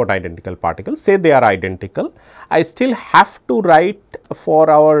talking about identical particles, say they are identical, I still have to write for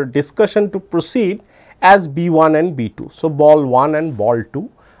our discussion to proceed as B1 and B2. So, ball 1 and ball 2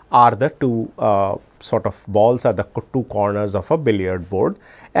 are the two sort of balls at the two corners of a billiard board,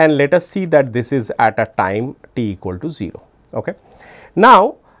 and let us see that this is at a time t equal to 0. Okay.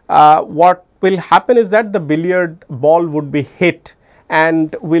 Now, what will happen is that the billiard ball would be hit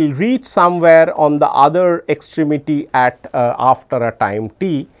and will reach somewhere on the other extremity at after a time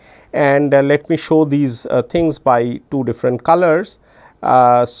t, and let me show these things by two different colors.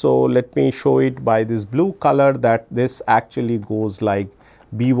 So, let me show it by this blue color, that this actually goes like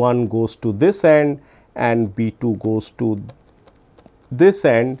B1 goes to this end and B2 goes to this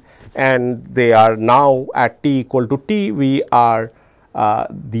end, and they are now at t equal to t, we are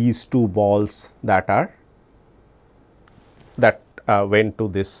these two balls that are went to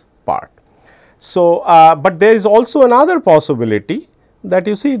this part. So, but there is also another possibility that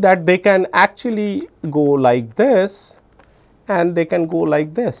you see that they can actually go like this and they can go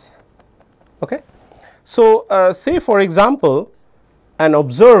like this. Okay. So, say for example, an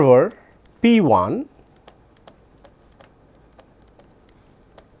observer P1,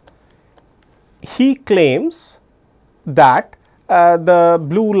 he claims that the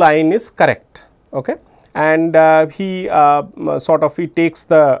blue line is correct. Okay. And he takes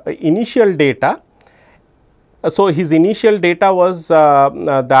the initial data. So, his initial data was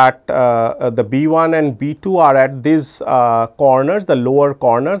that the B1 and B2 are at these corners, the lower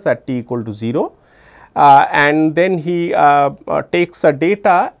corners at t equal to 0, and then he takes a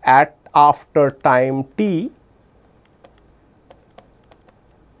data at after time t.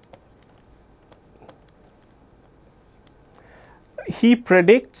 He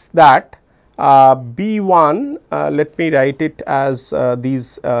predicts that B1, let me write it as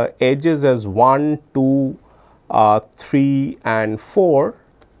these edges as 1, 2, 3 and 4.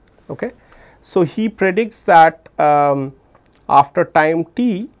 Okay. So, he predicts that after time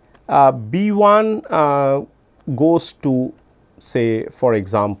t, B1 goes to, say for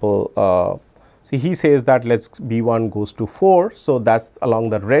example, so he says that let us B1 goes to 4. So, that is along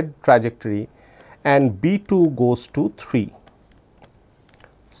the red trajectory, and B2 goes to 3.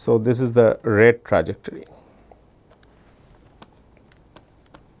 So, this is the red trajectory.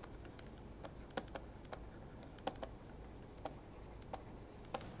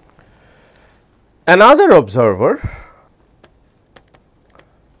 Another observer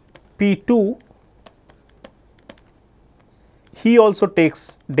P2, he also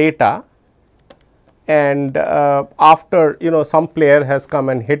takes data, and after some player has come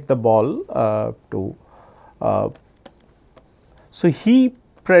and hit the ball so he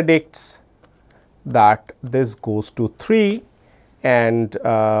predicts that this goes to 3 and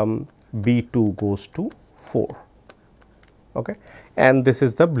B2 goes to 4, okay. And this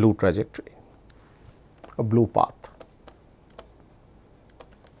is the blue trajectory, a blue path.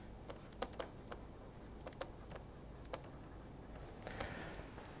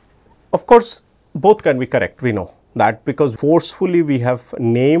 Of course, both can be correct, we know that, because forcefully we have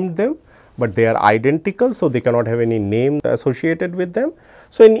named them, but they are identical. So, they cannot have any name associated with them.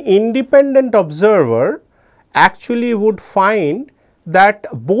 So, an independent observer actually would find that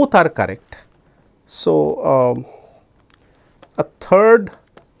both are correct. So, a third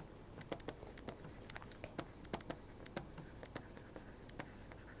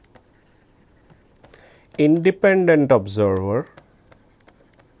independent observer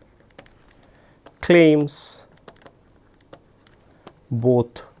claims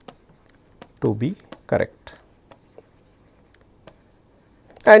both to be correct,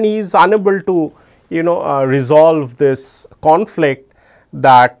 and he is unable to resolve this conflict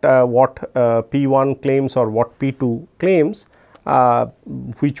that what P1 claims or what P2 claims,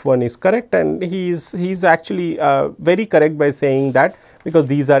 which one is correct, and he is actually very correct by saying that because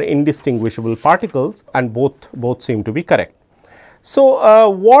these are indistinguishable particles and both seem to be correct. So,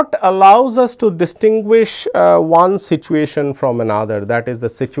 what allows us to distinguish one situation from another, that is the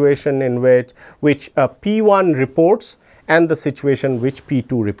situation in which P1 reports and the situation which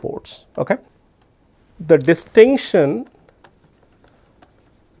P2 reports. Okay. The distinction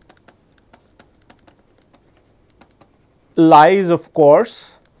lies, of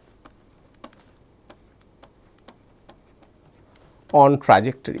course, on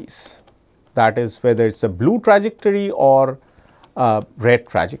trajectories, that is whether it is a blue trajectory or red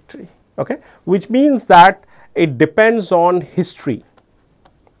trajectory, okay, which means that it depends on history,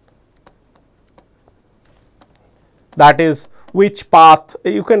 that is which path,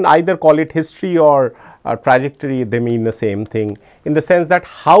 you can either call it history or trajectory, they mean the same thing, in the sense that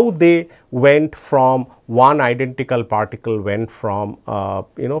how they went from one identical particle went from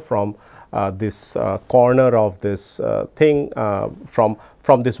from this corner of this thing from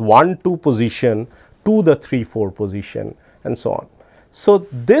this 1-2 position to the 3-4 position and so on. So,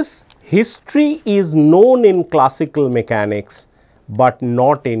 this history is known in classical mechanics, but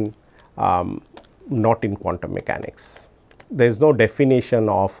not in quantum mechanics. There is no definition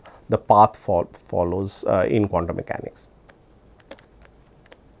of the path follows in quantum mechanics.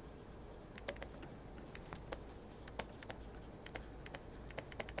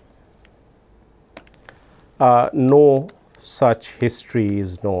 No such history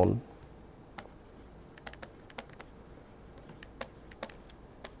is known.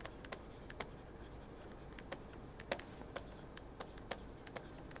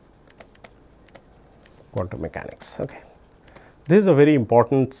 Quantum mechanics. Okay. This is a very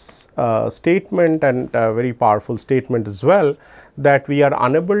important statement and a very powerful statement as well, that we are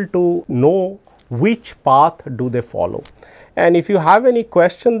unable to know which path do they follow. And if you have any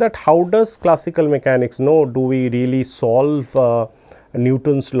question that how does classical mechanics know, do we really solve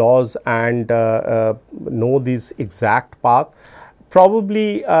Newton's laws and know this exact path?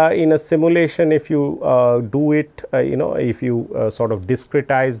 Probably in a simulation, if you do it, if you sort of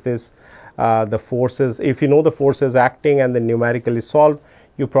discretize this, the forces, if you know the forces acting and then numerically solve,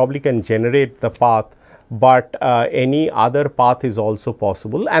 you probably can generate the path, but any other path is also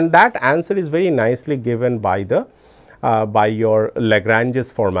possible, and that answer is very nicely given by the by your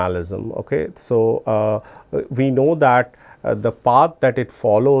Lagrange's formalism. Okay. So, we know that the path that it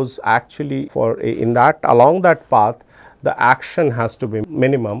follows actually in that along that path, the action has to be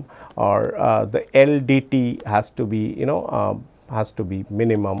minimum, or the L dt has to be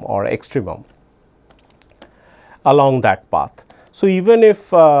minimum or extremum along that path. So, even if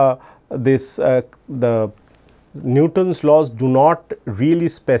the Newton's laws do not really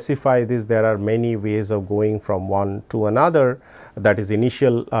specify this, there are many ways of going from one to another, that is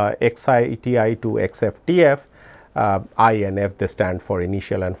initial xi ti to xf tf, I and f they stand for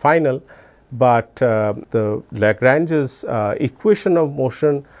initial and final, but the Lagrange's equation of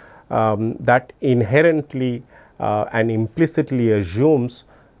motion that inherently and implicitly assumes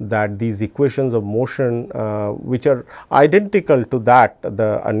that these equations of motion which are identical to that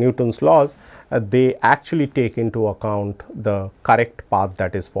the Newton's laws, they actually take into account the correct path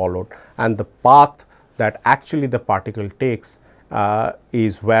that is followed, and the path that actually the particle takes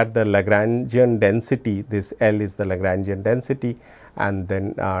is where the Lagrangian density, this L is the Lagrangian density, and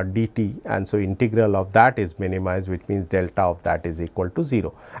then dt, and so integral of that is minimized, which means delta of that is equal to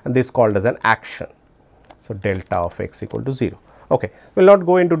 0, and this is called as an action. So, delta of x equal to 0. Okay. We will not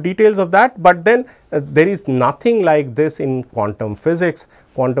go into details of that, but then there is nothing like this in quantum physics.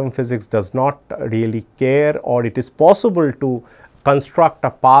 Quantum physics does not really care, or it is possible to construct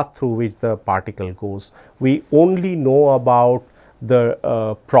a path through which the particle goes. We only know about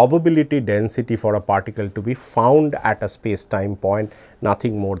the probability density for a particle to be found at a space time point,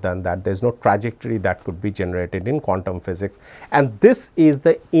 nothing more than that. There is no trajectory that could be generated in quantum physics, and this is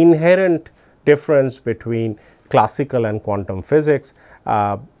the inherent difference between classical and quantum physics,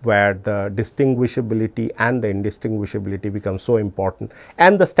 where the distinguishability and the indistinguishability become so important,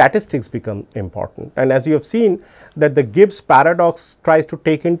 and the statistics become important. And as you have seen that the Gibbs paradox tries to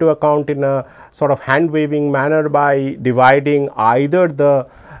take into account in a sort of hand waving manner by dividing either the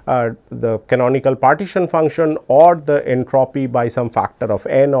canonical partition function or the entropy by some factor of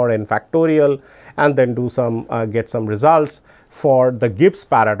n or n factorial, and then do some get some results for the Gibbs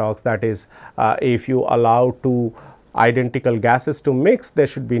paradox, that is if you allow two identical gases to mix, there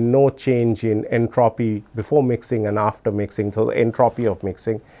should be no change in entropy before mixing and after mixing. So, the entropy of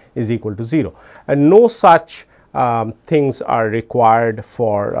mixing is equal to 0, and no such things are required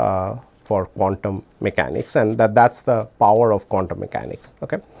for quantum mechanics, and that's the power of quantum mechanics.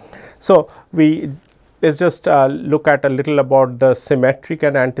 Okay. So, let's just look at a little about the symmetric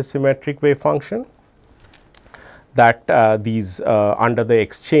and antisymmetric wave function. that these under the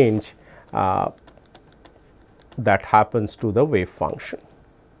exchange that happens to the wave function.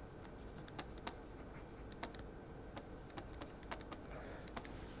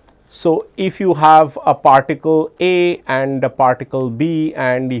 So, if you have a particle A and a particle B,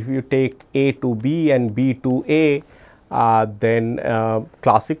 and if you take A to B and B to A, then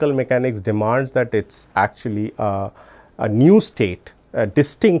classical mechanics demands that it is actually a new state, a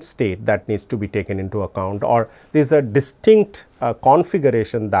distinct state that needs to be taken into account, or there is a distinct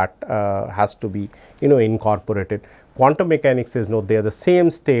configuration that has to be incorporated. Quantum mechanics says no, they are the same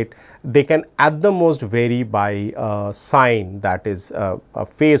state, they can at the most vary by a sign, that is a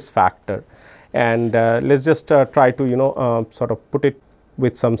phase factor. And let us just try to sort of put it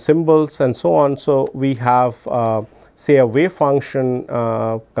with some symbols and so on. So, we have say a wave function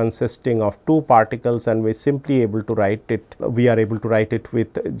consisting of two particles, and we are simply able to write it, we are able to write it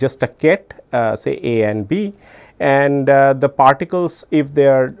with just a ket say A and B, and the particles, if they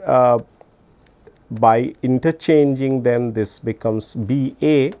are by interchanging them, this becomes B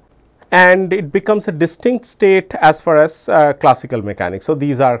A, and it becomes a distinct state as far as classical mechanics. So,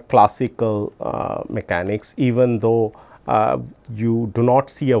 these are classical mechanics, even though you do not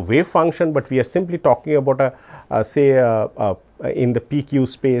see a wave function, but we are simply talking about a say in the PQ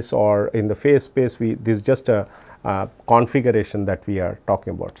space or in the phase space, this is just a configuration that we are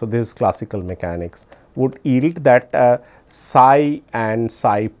talking about. So, this classical mechanics would yield that psi and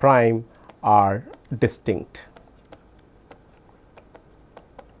psi prime are distinct.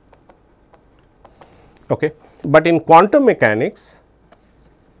 Okay. But in quantum mechanics,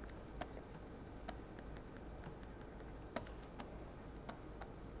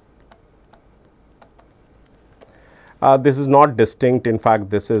 this is not distinct. In fact,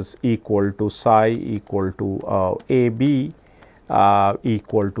 this is equal to psi equal to A B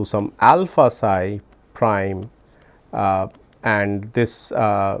equal to some alpha psi prime, and this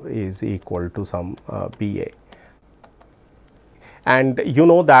is equal to some B A. And you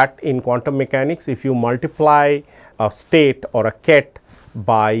know that in quantum mechanics, if you multiply a state or a ket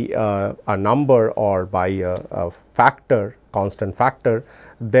by a number or by a factor, constant factor,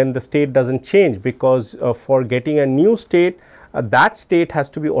 then the state does not change, because for getting a new state, that state has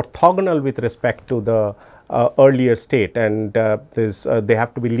to be orthogonal with respect to the earlier state, and they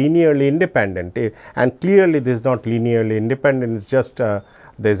have to be linearly independent, and clearly this is not linearly independent, it is just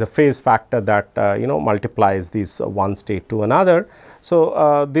there is a phase factor that multiplies this one state to another.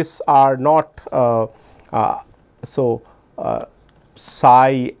 So, these are not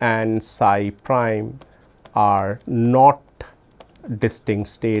psi and psi prime are not distinct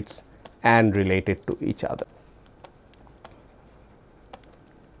states and related to each other.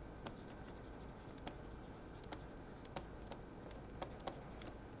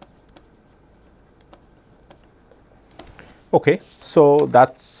 Okay, so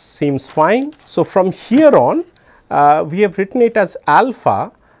that seems fine. So, from here on we have written it as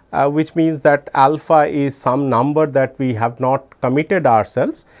alpha, which means that alpha is some number that we have not committed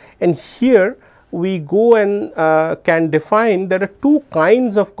ourselves, and here we go and can define there are two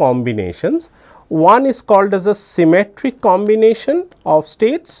kinds of combinations. One is called as a symmetric combination of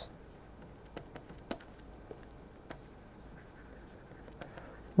states,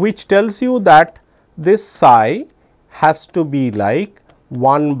 which tells you that this psi has to be like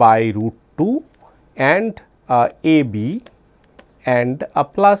 1 by root 2 and A B and a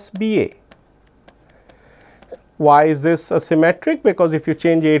plus B A. Why is this symmetric? Because if you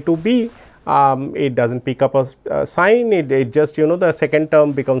change A to B, it does not pick up a sign, it just the second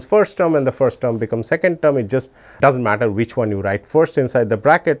term becomes first term and the first term becomes second term, it just does not matter which one you write first inside the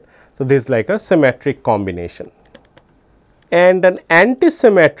bracket. So, this is like a symmetric combination, and an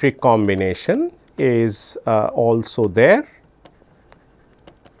antisymmetric combination is also there.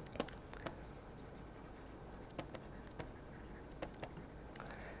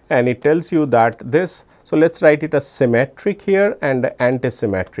 And it tells you that this, so let us write it as symmetric here and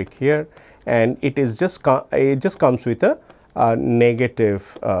antisymmetric here, and it is just comes with a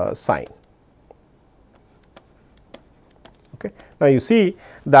negative sign. Okay. Now, you see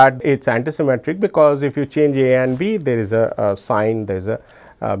that it is antisymmetric because if you change A and B, there is a sign, there is a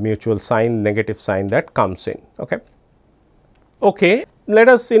mutual sign, negative sign that comes in. Okay. Okay. Let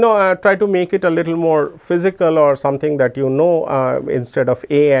us try to make it a little more physical or something that instead of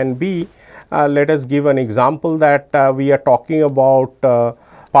A and B. Let us give an example that we are talking about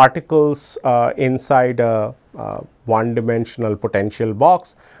particles inside a one dimensional potential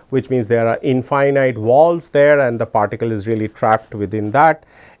box, which means there are infinite walls there and the particle is really trapped within that.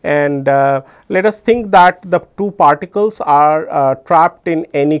 And let us think that the two particles are trapped in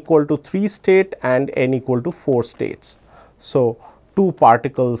n equal to 3 state and n equal to 4 states. So, two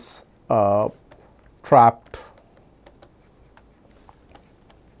particles trapped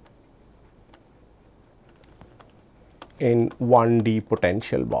in 1D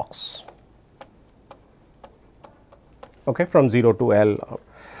potential box, okay, from 0 to L.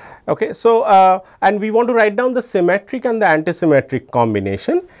 Okay. So, and we want to write down the symmetric and the antisymmetric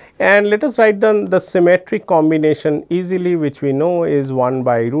combination, and let us write down the symmetric combination easily, which we know is 1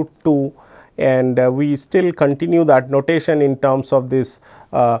 by root 2, and we still continue that notation in terms of this.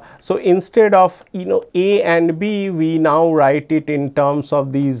 So, instead of A and B, we now write it in terms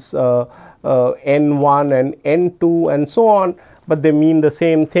of these n1 and n2 and so on, but they mean the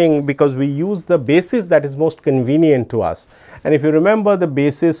same thing because we use the basis that is most convenient to us. And if you remember, the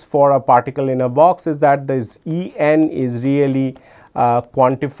basis for a particle in a box is that this En is really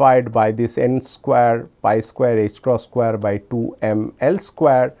quantified by this n square pi square h cross square by 2 m l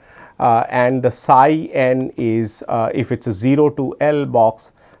square, and the psi n is if it is a 0 to L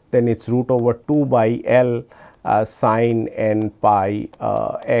box, then it is root over 2 by L sine n pi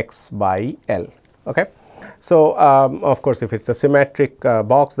x by L. Okay. So, of course, if it is a symmetric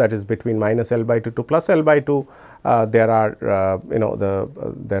box, that is between minus L by 2 to plus L by 2, there are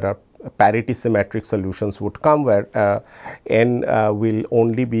there are parity symmetric solutions would come where n will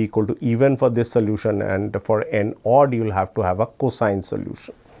only be equal to even for this solution, and for n odd you will have to have a cosine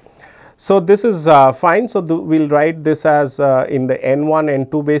solution. So, this is fine. So, we will write this as in the n1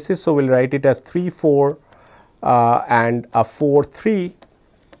 n2 basis. So, we will write it as 3 4 and a 4 3.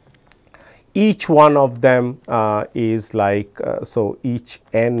 Each one of them is like so each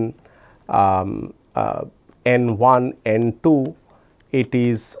n n1 n2, it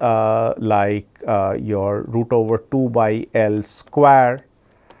is like your root over 2 by L square,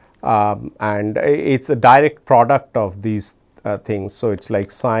 and it is a direct product of these things. So, it is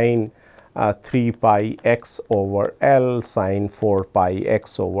like sine 3 pi x over L, sine 4 pi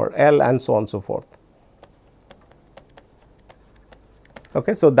x over L, and so on and so forth.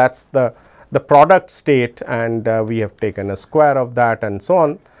 Okay. So, that is the product state, and we have taken a square of that and so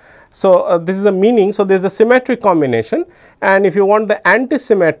on. So, this is the meaning. So, there is a symmetric combination, and if you want the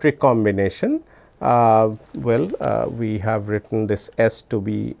antisymmetric combination, we have written this S to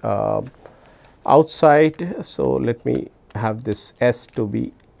be outside. So, let me have this S to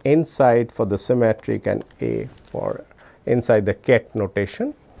be inside for the symmetric and A for inside the ket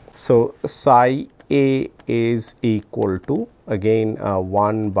notation. So, psi A is equal to again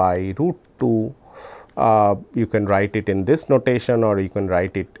 1 by root 2. You can write it in this notation, or you can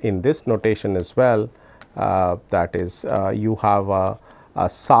write it in this notation as well. That is you have a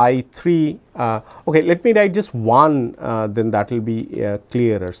psi 3. Okay, let me write just 1, then that will be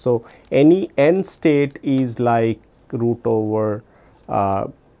clearer. So, any n state is like root over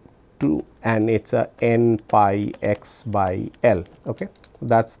 2, and it is a n pi x by L. Okay.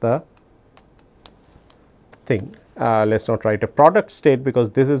 That is the thing. Let us not write a product state, because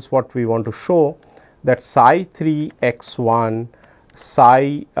this is what we want to show, that psi 3 x 1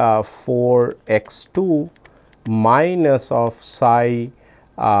 psi 4 x 2 minus of psi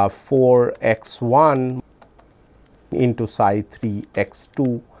 4 x 1 into psi 3 x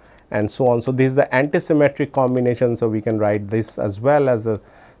 2 and so on. So, this is the antisymmetric combination. So, we can write this as well as the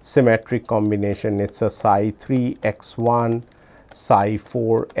symmetric combination. It is a psi 3 x 1 psi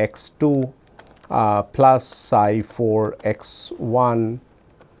 4 x 2 plus psi 4 x 1.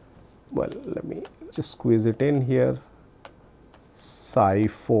 Well, let me just squeeze it in here, psi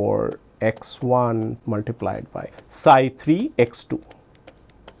 4 x 1 multiplied by psi 3 x 2.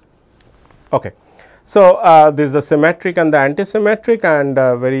 Okay. So, this is the symmetric and the antisymmetric, and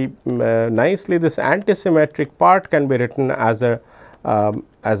very nicely this antisymmetric part can be written as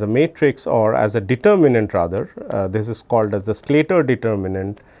a matrix, or as a determinant rather. This is called as the Slater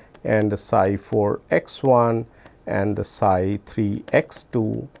determinant, and the psi 4 x 1 and the psi 3 x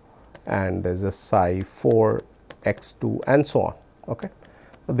 2, and there is a psi 4 x 2 and so on. Okay.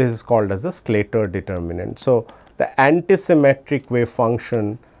 So, this is called as the Slater determinant. So, the antisymmetric wave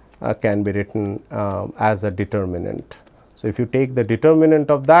function can be written as a determinant. So, if you take the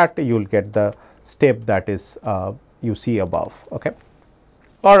determinant of that, you will get the step that is you see above. Okay.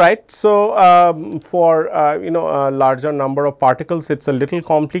 All right. So, for a larger number of particles, it is a little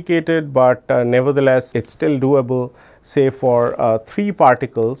complicated, but nevertheless it is still doable. Say for 3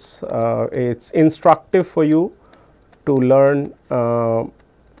 particles, it is instructive for you to learn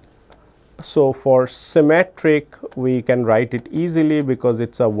So, for symmetric we can write it easily because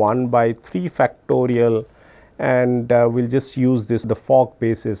it is a 1 by 3 factorial, and we will just use this the Fogg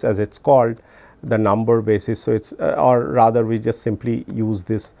basis as it is called, the number basis. So, it is or rather we just simply use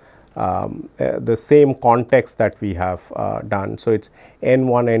this the same context that we have done. So, it is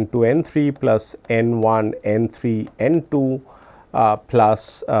n1 n2 n3 plus n1 n3 n2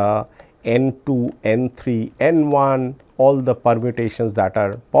 plus n2 n3 n1, all the permutations that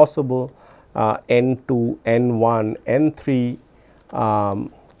are possible, n2 n1 n3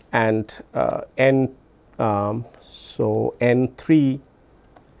 and so n3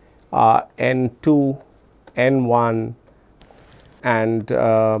 n2 n1 and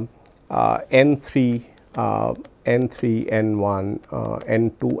n3 n3 n1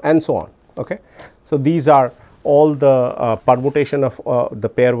 n2 and so on. Okay. So, these are all the permutation of the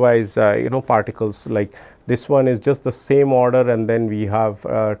pairwise particles. Like this one is just the same order, and then we have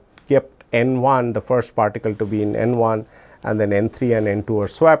kept n1 the first particle to be in n1, and then n3 and n2 are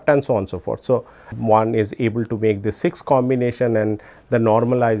swapped and so on and so forth. So, one is able to make the 6 combination, and the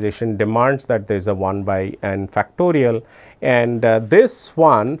normalization demands that there is a 1 by n factorial, and this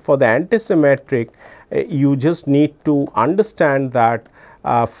one for the antisymmetric you just need to understand that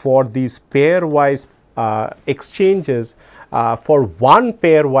for these pairwise exchanges, for one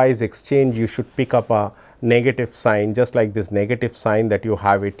pairwise exchange you should pick up a negative sign, just like this negative sign that you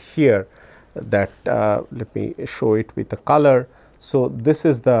have it here, that let me show it with the color. So, this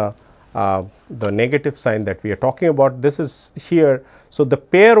is the negative sign that we are talking about. This is here. So, the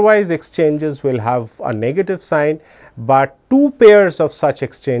pairwise exchanges will have a negative sign, but 2 pairs of such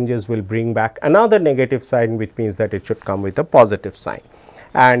exchanges will bring back another negative sign, which means that it should come with a positive sign.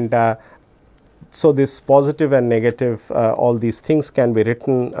 And so, this positive and negative, all these things can be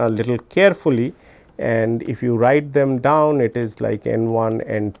written a little carefully, and if you write them down, it is like n1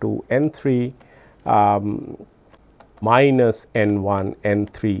 n2 n3 minus n1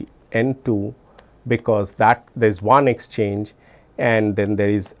 n3 n2, because that there is one exchange, and then there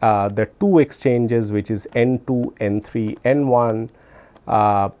is the 2 exchanges, which is n2 n3 n1.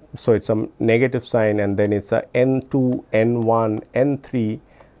 So, it is a negative sign, and then it is a n2 n1 n3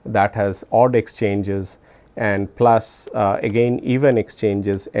 that has odd exchanges, and plus again even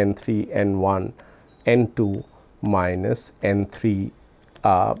exchanges n3 n1 n2 minus n3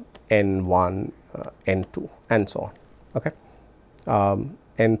 n1 n2 and so on. Okay.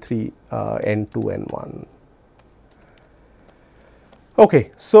 N3 n2 n1.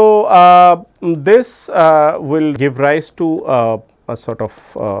 Okay. So, this will give rise to a sort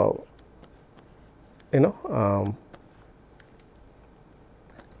of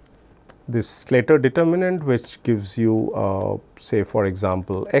this Slater determinant, which gives you say for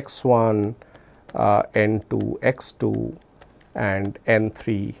example x1 n2 x2 and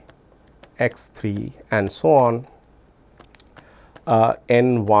n3 x3 and so on,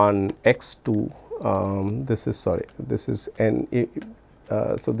 n1 x2 this is this is n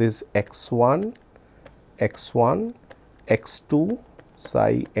so this x1 x1 x2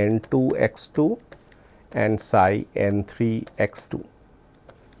 psi n2 x2 and psi n3 x2.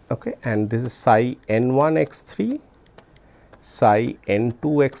 Okay, and this is psi n1 x3, psi n2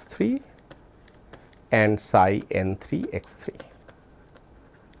 x3 and psi n3 x3.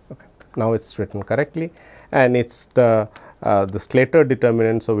 Okay. Now, it is written correctly, and it is the Slater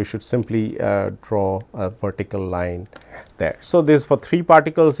determinant. So, we should simply draw a vertical line there. So, this for 3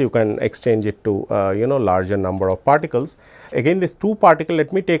 particles, you can exchange it to larger number of particles. Again, this 2 particle,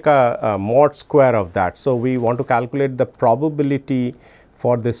 let me take a mod square of that. So, we want to calculate the probability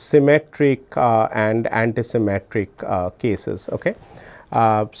for the symmetric and antisymmetric cases. Okay.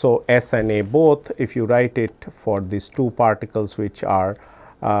 So, S and A both, if you write it for these 2 particles which are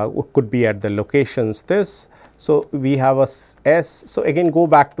could be at the locations this. So, we have a S. So, again go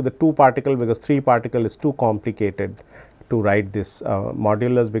back to the 2 particle, because 3 particle is too complicated to write this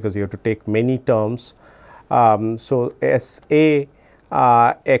modulus, because you have to take many terms. So, S A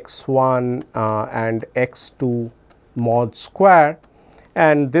x1 and x2 mod square,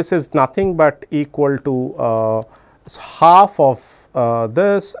 and this is nothing but equal to half of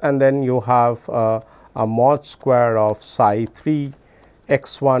this, and then you have a mod square of psi 3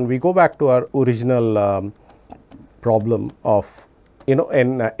 x1. We go back to our original problem of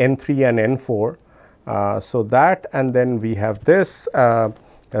n3 and n4. So, that, and then we have this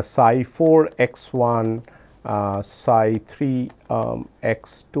psi 4 x1 psi 3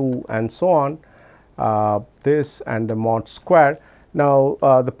 x2 and so on, this and the mod square. Now,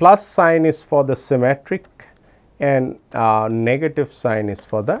 the plus sign is for the symmetric and negative sign is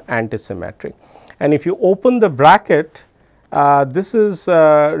for the antisymmetric. And if you open the bracket, This is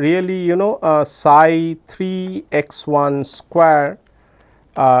really psi 3 x 1 square,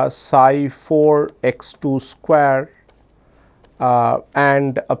 psi 4 x 2 square,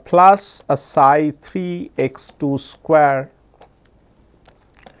 and a plus a psi 3 x 2 square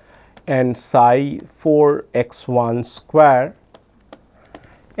and psi 4 x 1 square,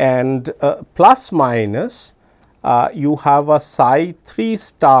 and plus minus you have a psi 3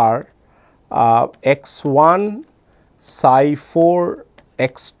 star x 1 psi 4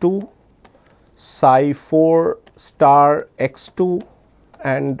 x 2 psi 4 star x 2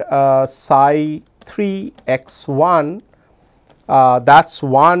 and psi 3 x 1. That is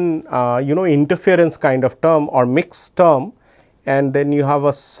one interference kind of term or mixed term, and then you have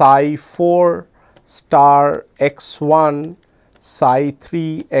a psi 4 star x 1 psi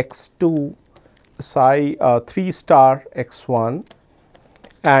 3 x 2 psi 3 star x 1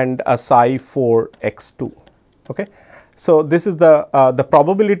 and a psi 4 x 2. Okay. So, this is the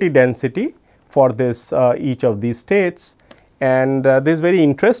probability density for this each of these states, and this is very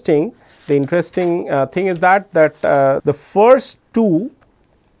interesting. The interesting thing is that the first two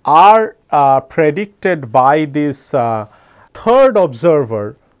are predicted by this third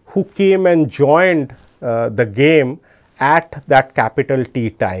observer who came and joined the game at that capital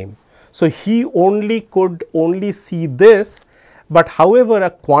T time. So, he could only see this, but however, a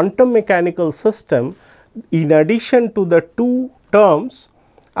quantum mechanical system, in addition to the two terms,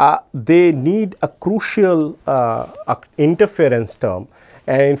 they need a crucial interference term.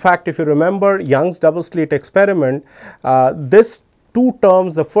 And in fact, if you remember Young's double slit experiment, this two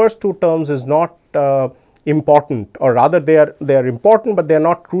terms, the first two terms is not important, or rather they are important, but they are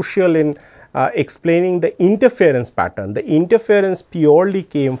not crucial in explaining the interference pattern. The interference purely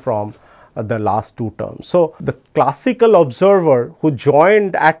came from the last two terms. So, the classical observer who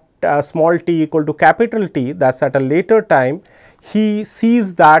joined at small t equal to capital T, that is at a later time, he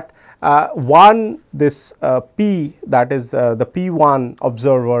sees that this P, that is the P1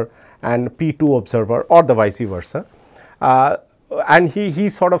 observer and P2 observer, or the vice versa, and he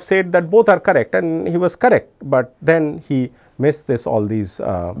sort of said that both are correct, and he was correct, but then he missed all these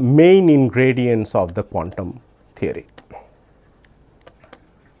main ingredients of the quantum theory.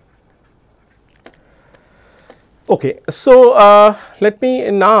 Okay, so let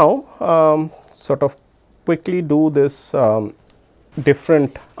me now sort of quickly do this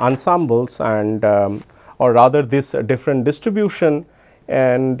different ensembles and or rather this different distribution,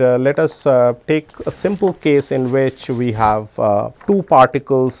 and let us take a simple case in which we have two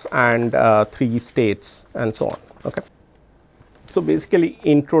particles and three states and so on. Okay. So, basically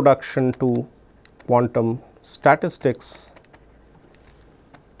introduction to quantum statistics.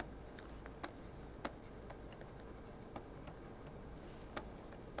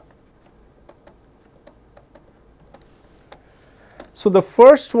 So, the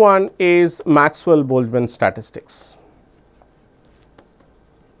first one is Maxwell-Boltzmann statistics.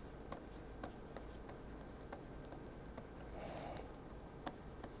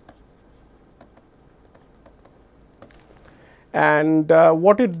 And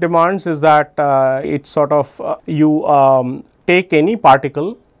what it demands is that it sort of you take any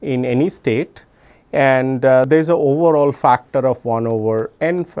particle in any state, and there is an overall factor of 1 over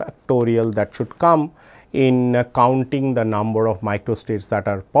n factorial that should come in counting the number of microstates that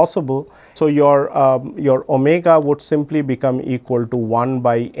are possible. So, your omega would simply become equal to 1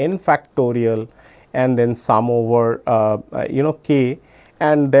 by n factorial and then sum over k,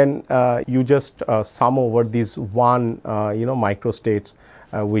 and then you just sum over these one microstates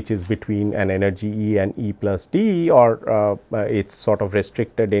which is between an energy E and E plus d, or it is sort of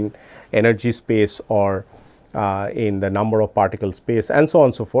restricted in energy space or in the number of particle space, and so on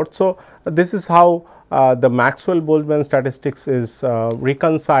and so forth. So, this is how the Maxwell-Boltzmann statistics is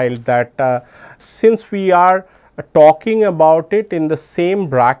reconciled, that since we are talking about it in the same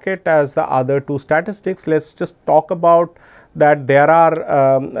bracket as the other two statistics, let us just talk about that there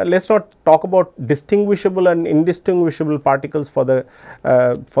are, let us not talk about distinguishable and indistinguishable particles for the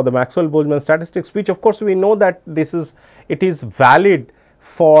Maxwell-Boltzmann statistics, which of course we know that it is valid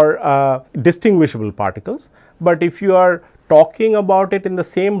for distinguishable particles, but if you are talking about it in the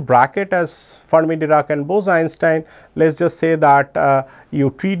same bracket as Fermi, Dirac and Bose-Einstein, let us just say that you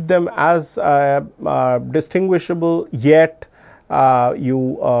treat them as distinguishable, yet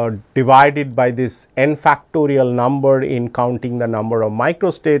you divide it by this n factorial number in counting the number of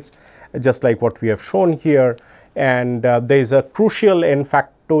microstates, just like what we have shown here, and there is a crucial n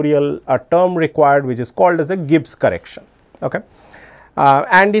factorial term required, which is called as a Gibbs correction. Okay.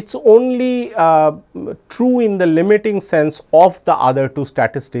 And it is only true in the limiting sense of the other two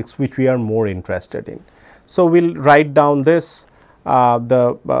statistics which we are more interested in. So, we will write down this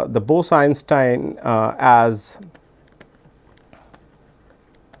the Bose-Einstein as,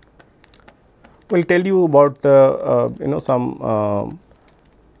 we will tell you about the some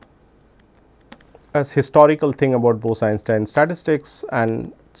as historical thing about Bose-Einstein statistics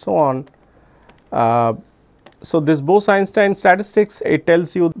and so on. So, this Bose-Einstein statistics, it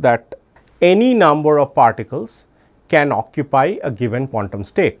tells you that any number of particles can occupy a given quantum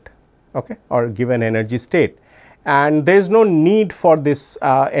state, okay, or given energy state, and there is no need for this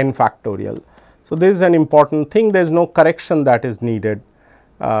n factorial. So, this is an important thing, there is no correction that is needed.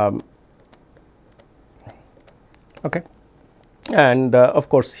 Okay. And of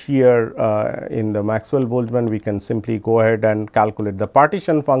course, here in the Maxwell-Boltzmann, we can simply go ahead and calculate the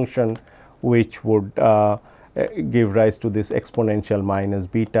partition function, which would give rise to this exponential minus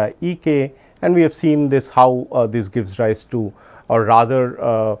beta E k, and we have seen this how this gives rise to, or rather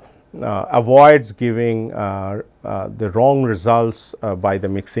avoids giving the wrong results by the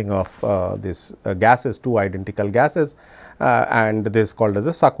mixing of these gases, two identical gases, and this is called as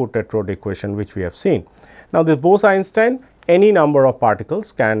the Sackur-Tetrode equation, which we have seen. Now, this Bose-Einstein, any number of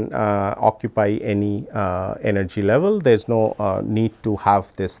particles can occupy any energy level, there is no need to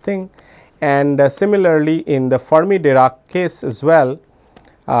have this thing. And similarly, in the Fermi-Dirac case as well,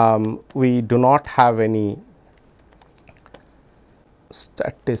 we do not have any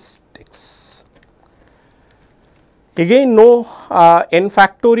statistics. Again, no n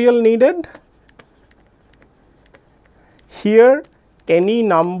factorial needed. Here, any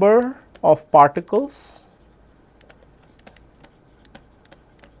number of particles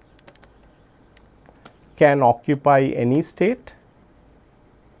can occupy any state.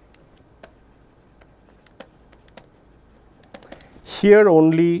 Here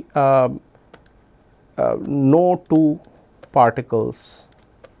only no two particles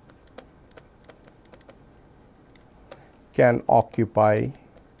can occupy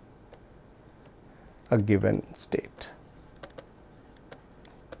a given state.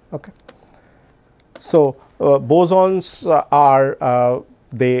 Okay. So, bosons are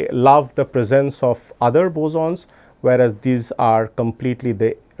they love the presence of other bosons, whereas these are completely,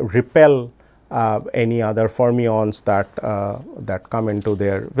 they repel any other fermions that come into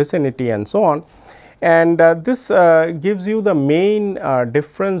their vicinity and so on. And this gives you the main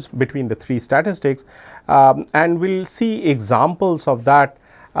difference between the three statistics, and we will see examples of that.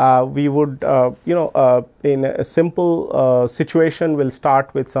 We would in a simple situation, we will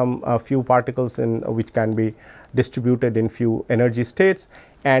start with some few particles in which can be distributed in few energy states,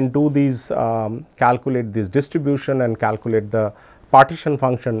 and do these calculate this distribution and calculate the partition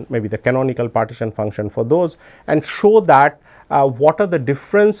function, maybe the canonical partition function for those, and show that what are the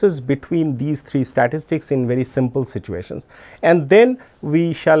differences between these three statistics in very simple situations. And then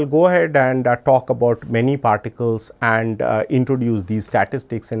we shall go ahead and talk about many particles and introduce these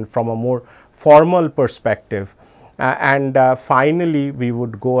statistics in from a more formal perspective, and finally we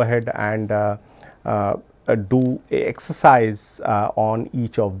would go ahead and do exercise on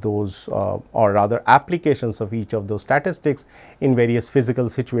each of those or rather applications of each of those statistics in various physical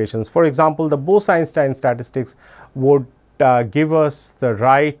situations. For example, the Bose-Einstein statistics would give us the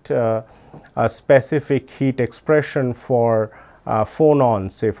right specific heat expression for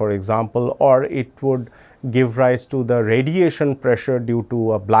phonons, say for example, or it would give rise to the radiation pressure due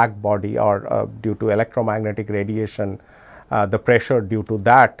to a black body, or due to electromagnetic radiation, the pressure due to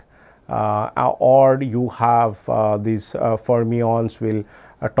that. Or you have these fermions will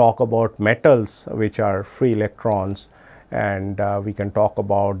talk about metals which are free electrons, and we can talk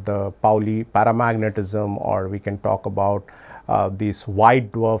about the Pauli paramagnetism, or we can talk about these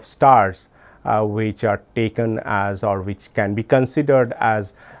white dwarf stars which are taken as, or which can be considered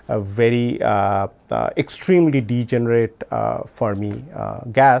as a very extremely degenerate Fermi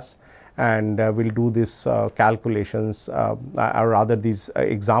gas. And we will do this calculations or rather these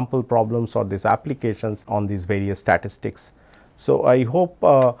example problems or these applications on these various statistics. So, I hope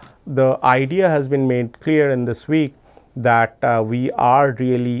the idea has been made clear in this week that we are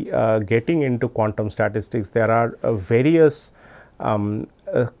really getting into quantum statistics. There are various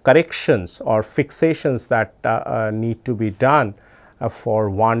corrections or fixations that need to be done for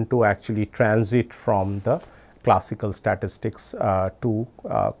one to actually transit from the classical statistics to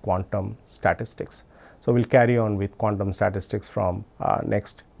quantum statistics. So, we will carry on with quantum statistics from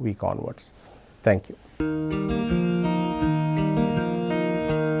next week onwards. Thank you.